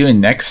we doing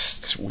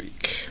next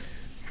week?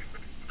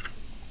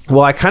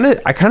 Well, I kind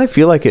of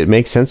feel like it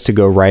makes sense to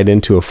go right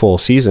into a full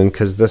season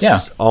because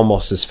this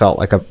almost has felt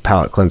like a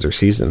palate cleanser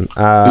season.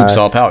 Oops,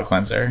 all palate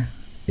cleanser.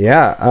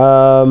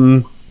 Yeah.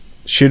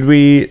 Should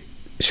we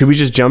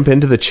just jump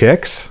into the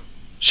chicks?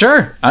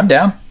 Sure, I'm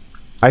down.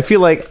 I feel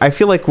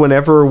like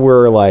whenever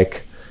we're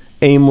like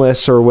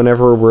aimless or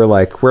whenever we're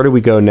like, where do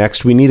we go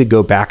next? We need to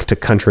go back to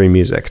country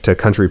music, to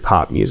country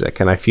pop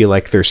music, and I feel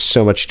like there's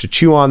so much to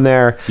chew on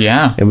there.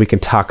 Yeah, and we can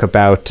talk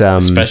about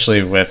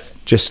especially with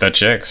just the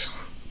chicks.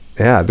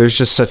 Yeah, there's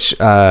just such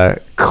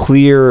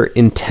clear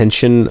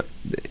intention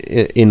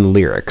in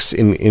lyrics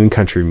in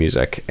country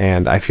music,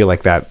 and I feel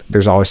like that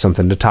there's always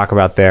something to talk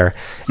about there.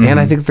 Mm-hmm. And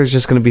I think there's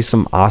just going to be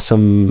some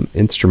awesome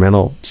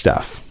instrumental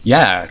stuff.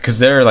 Yeah, because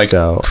they're like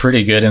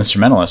pretty good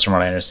instrumentalists from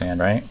what I understand,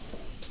 right?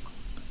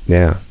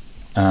 Yeah.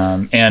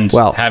 And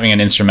having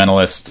an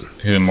instrumentalist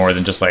who more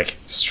than just like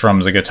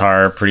strums a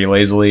guitar pretty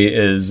lazily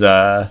is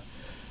I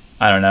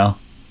don't know,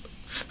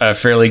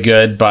 fairly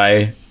good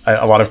by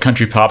a lot of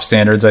country pop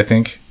standards, I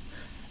think.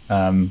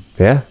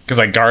 Yeah, because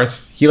like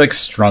Garth, he like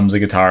strums a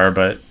guitar,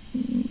 but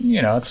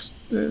you know it's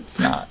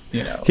not,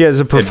 you know, he has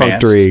a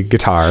perfunctory advanced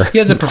guitar. He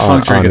has a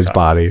perfunctory on guitar. His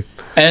body,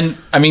 and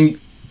I mean,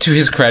 to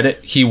his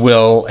credit, he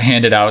will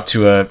hand it out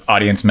to a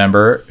audience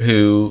member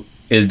who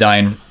is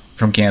dying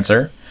from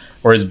cancer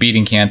or is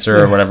beating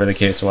cancer or whatever the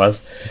case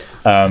was,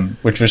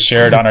 which was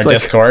shared on our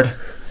Discord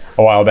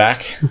a while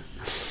back.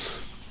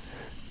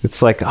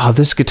 It's like, oh,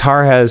 this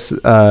guitar has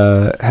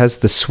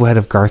the sweat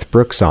of Garth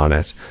Brooks on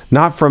it.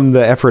 Not from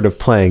the effort of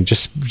playing,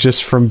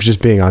 just from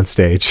being on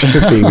stage,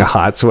 being a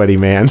hot, sweaty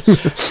man.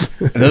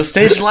 Those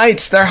stage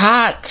lights, they're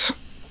hot.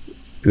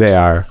 They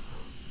are.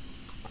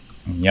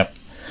 Yep.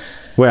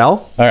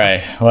 Well. All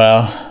right.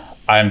 Well,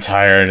 I'm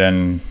tired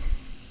and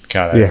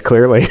gotta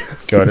clearly.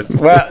 Go to.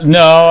 Well,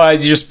 no,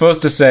 you're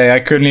supposed to say I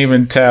couldn't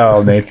even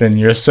tell, Nathan.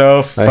 You're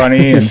so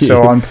funny and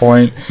so on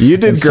point. You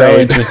did great. So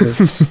interested.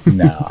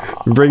 No,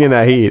 bringing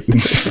that heat.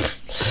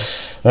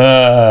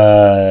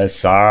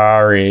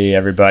 Sorry,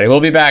 everybody. We'll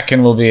be back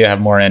and we'll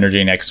have more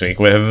energy next week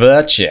with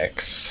the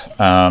Chicks,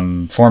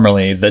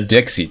 formerly the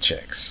Dixie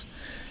Chicks.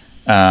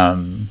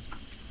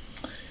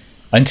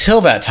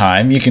 Until that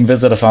time, you can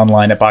visit us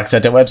online at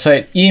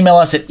boxset.website, email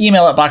us at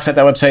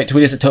email@boxset.website,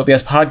 tweet us at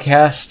Tobias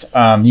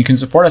Podcast. You can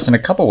support us in a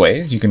couple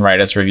ways. You can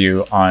write us a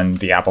review on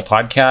the Apple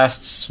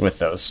Podcasts with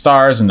those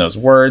stars and those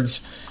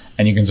words.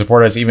 And you can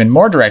support us even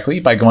more directly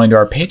by going to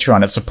our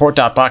Patreon at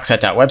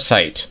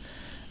support.boxset.website.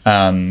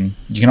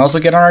 You can also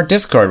get on our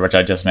Discord, which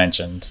I just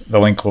mentioned. The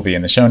link will be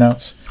in the show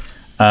notes.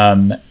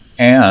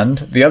 And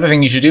the other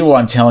thing you should do while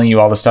I'm telling you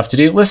all the stuff to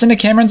do, listen to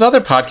Cameron's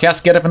other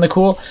podcast, Get Up in the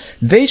Cool.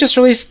 They just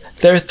released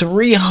their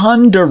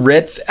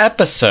 300th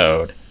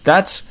episode.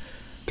 That's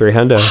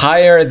 300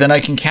 higher than I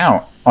can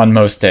count on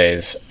most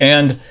days.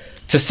 And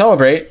to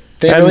celebrate,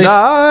 they released...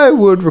 I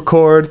would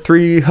record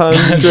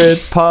 300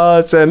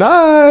 pods, and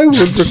I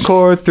would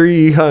record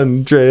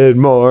 300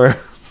 more.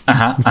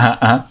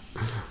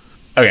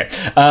 Okay.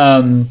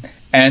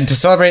 And to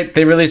celebrate,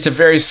 they released a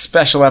very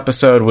special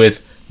episode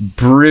with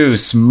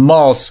Bruce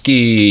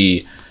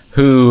Molsky,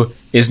 who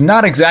is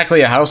not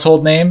exactly a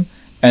household name,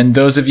 and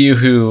those of you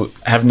who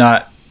have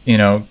not,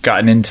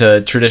 gotten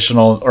into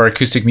traditional or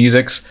acoustic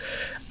musics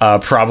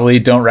probably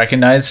don't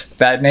recognize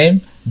that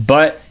name,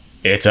 but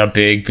it's a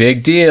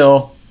big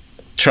deal.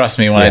 Trust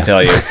me when I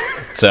tell you.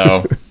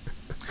 So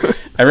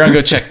everyone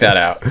go check that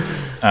out.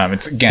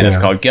 It's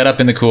called Get Up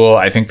in the Cool.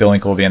 I think the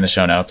link will be in the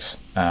show notes.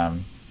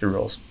 It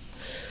rules.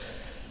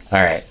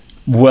 All right.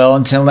 Well,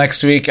 until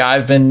next week,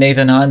 I've been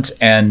Nathan Hunt,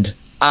 and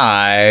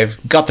I've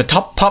got the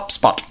top pop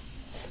spot.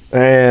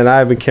 And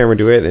I've been Cameron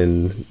DeWitt,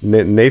 and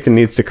Nathan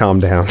needs to calm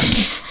down.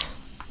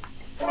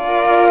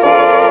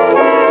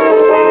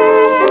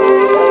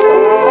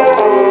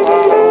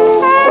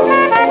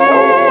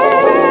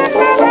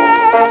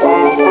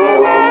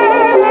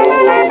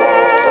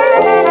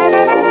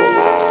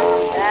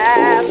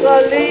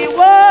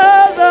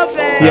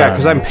 Yeah,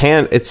 because I'm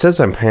pan. It says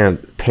I'm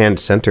pan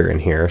center in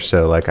here,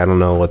 so like I don't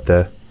know what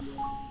the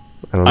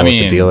what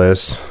the deal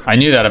is. I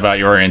knew that about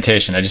your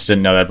orientation. I just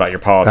didn't know that about your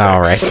politics.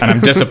 All right. And I'm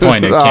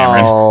disappointed,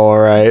 Cameron. All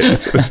right.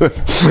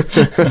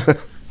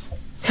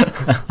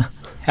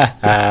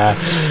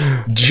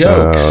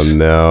 Jokes. Oh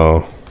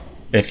no.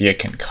 If you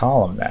can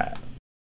call them that.